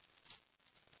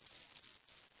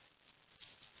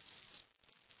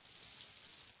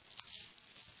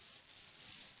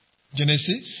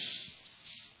 Genesis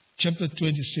chapter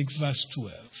 26, verse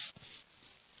 12.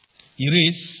 It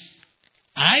reads,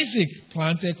 "Isaac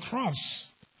planted crops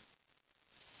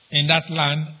in that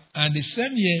land, and the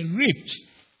same year reaped."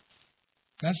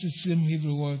 That's the same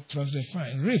Hebrew word translated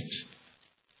 "find." Reaped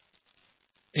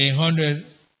a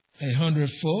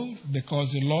hundredfold,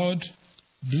 because the Lord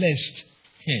blessed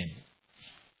him.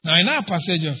 Now, in our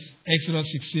passage of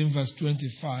Exodus 16, verse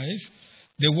 25,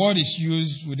 the word is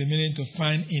used with the meaning to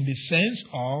find in the sense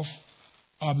of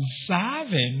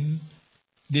observing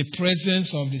the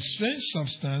presence of the strange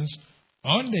substance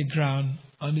on the ground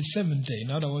on the seventh day. In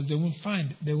other words, they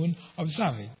won't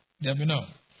observe it. They'll be known.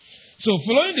 So,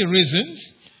 following the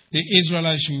reasons the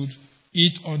Israelites should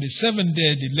eat on the seventh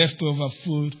day the leftover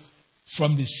food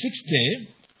from the sixth day,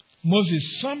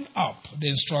 Moses summed up the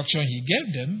instruction he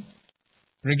gave them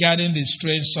regarding the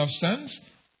strange substance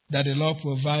that the Lord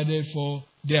provided for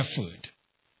their food.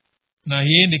 Now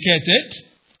he indicated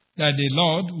that the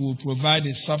Lord will provide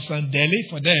a substance daily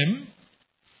for them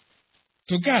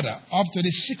to gather up to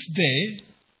the sixth day,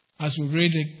 as we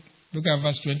read it. Look at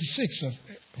verse 26 of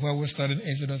where we're studying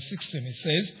Exodus 16. It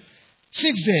says,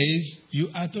 6 days you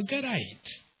are to gather it.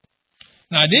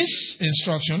 Now this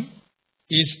instruction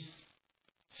is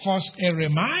first a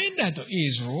reminder to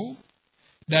Israel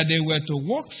that they were to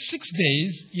work 6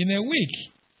 days in a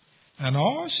week, and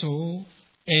also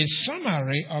a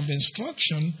summary of the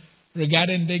instruction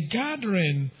regarding the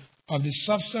gathering of the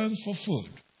substance for food.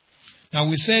 Now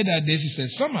we say that this is a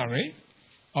summary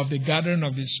of the gathering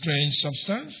of the strange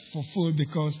substance for food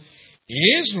because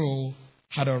Israel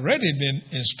had already been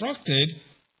instructed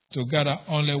to gather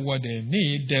only what they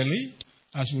need daily,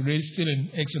 as we read still in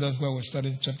Exodus where we're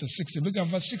studying chapter 16. Look at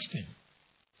verse 16.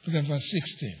 Look at verse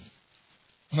 16.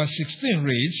 Verse 16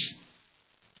 reads,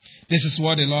 this is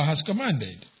what the Lord has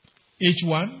commanded. Each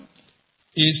one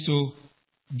is to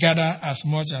gather as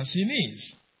much as he needs.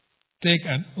 Take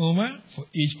an omer for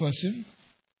each person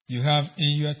you have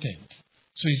in your tent.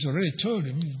 So he's already told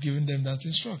them, he's given them that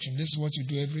instruction. This is what you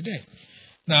do every day.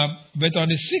 Now, but on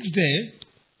the sixth day,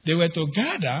 they were to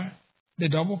gather the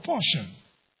double portion.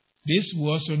 This we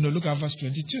also know. Look at verse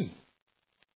 22.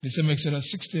 The same Exodus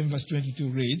 16 verse 22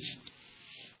 reads,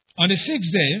 on the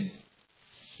sixth day,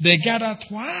 they gathered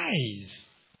twice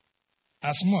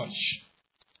as much,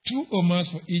 2 omers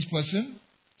for each person,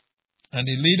 and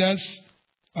the leaders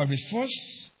of the first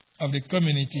of the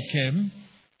community came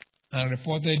and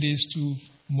reported this to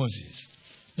Moses.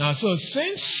 Now, so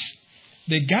since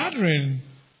the gathering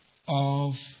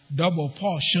of double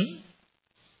portion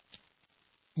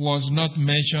was not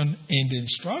mentioned in the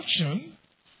instruction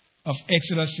of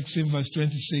Exodus 16 verse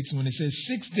 26, when it says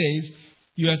 6 days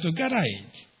you are to gather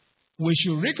it, we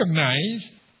should recognize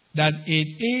that it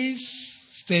is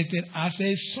stated as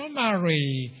a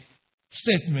summary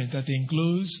statement that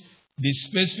includes the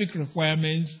specific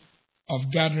requirements of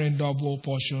gathering double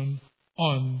portion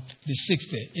on the sixth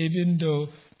day, even though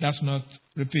that's not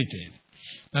repeated.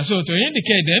 And so to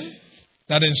indicate then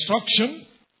that instruction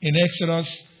in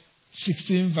Exodus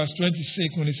 16 verse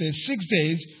 26, when it says 6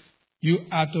 days you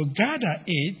are to gather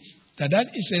it, that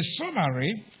is a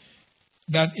summary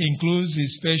that includes the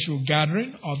special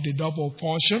gathering of the double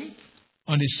portion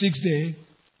on the sixth day.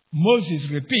 Moses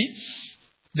repeats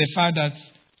the fact that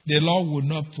the Lord would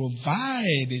not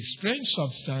provide a strange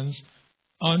substance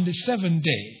on the seventh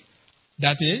day.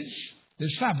 That is the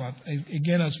Sabbath.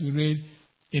 Again, as we read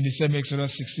in the same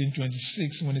Exodus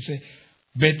 16:26, when it says,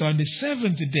 but on the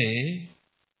seventh day,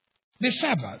 the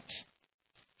Sabbath,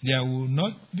 there will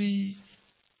not be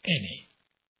any.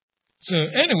 So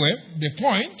anyway, the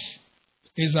point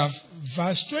is of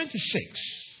verse 26.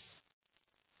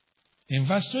 In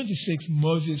verse 26,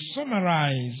 Moses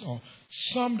summarized or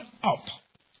summed up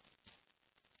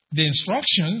the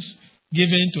instructions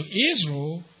given to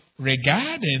Israel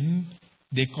regarding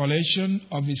the collection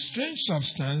of the strange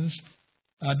substance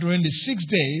during the 6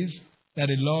 days that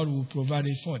the Lord will provide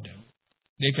it for them.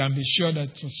 They can be sure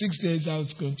that for 6 days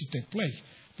that's going to take place,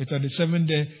 but on the seventh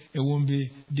day it won't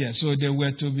be there. So they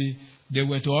were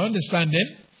to understand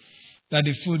then that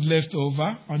the food left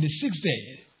over on the sixth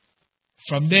day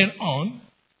from then on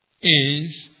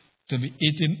is to be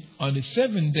eaten on the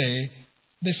seventh day,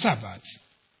 the Sabbath,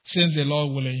 since the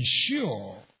Lord will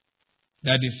ensure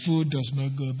that the food does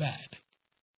not go bad,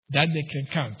 that they can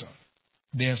count on.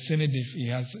 They have seen it.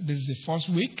 This is the first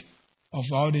week of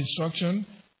all the instruction.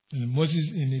 And Moses,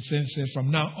 in a sense, said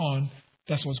from now on,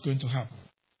 that's what's going to happen.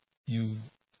 You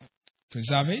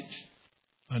preserve it,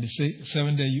 on the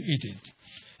seventh day you eat it.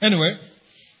 Anyway,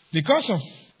 because of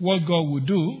what God will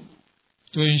do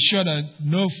to ensure that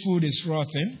no food is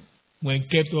rotten when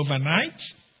kept overnight,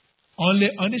 only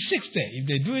on the sixth day. If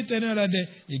they do it any other day,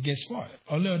 it gets spoiled.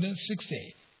 Only on the sixth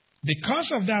day.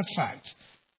 Because of that fact,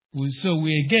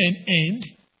 we again end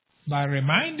by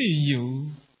reminding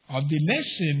you of the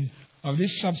lesson of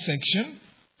this subsection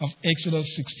of Exodus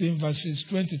 16 verses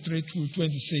 23 through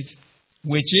 26,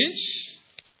 which is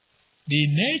the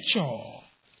nature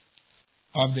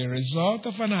of the result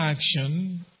of an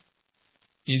action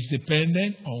is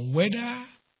dependent on whether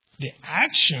the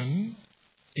action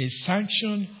is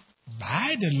sanctioned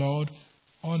by the Lord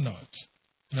or not.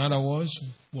 In other words,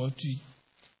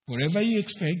 whatever you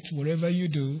expect, whatever you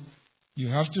do, you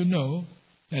have to know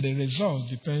that the result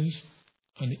depends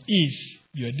on if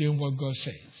you are doing what God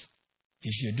says.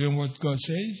 If you're doing what God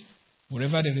says,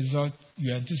 whatever the result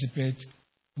you anticipate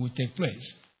will take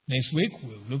place. Next week,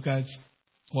 we'll look at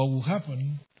what will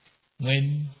happen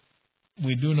when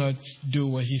we do not do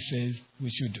what He says we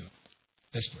should do.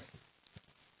 Let's pray.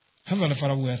 Heavenly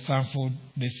Father, we are thankful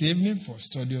this evening for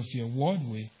study of your word.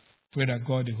 We pray that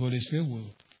God, the Holy Spirit, will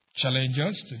challenge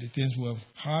us to the things we have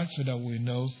heard so that we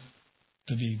know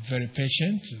to be very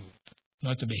patient,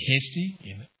 not to be hasty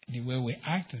in the way we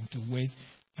act, and to wait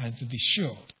and to be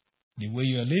sure the way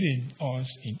you are leading us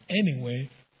in any way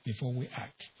before we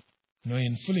act,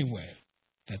 knowing fully well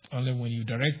that only when you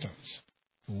direct us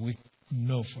will we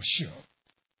know for sure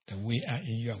that we are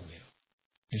in your will.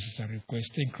 This is a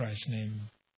request in Christ's name.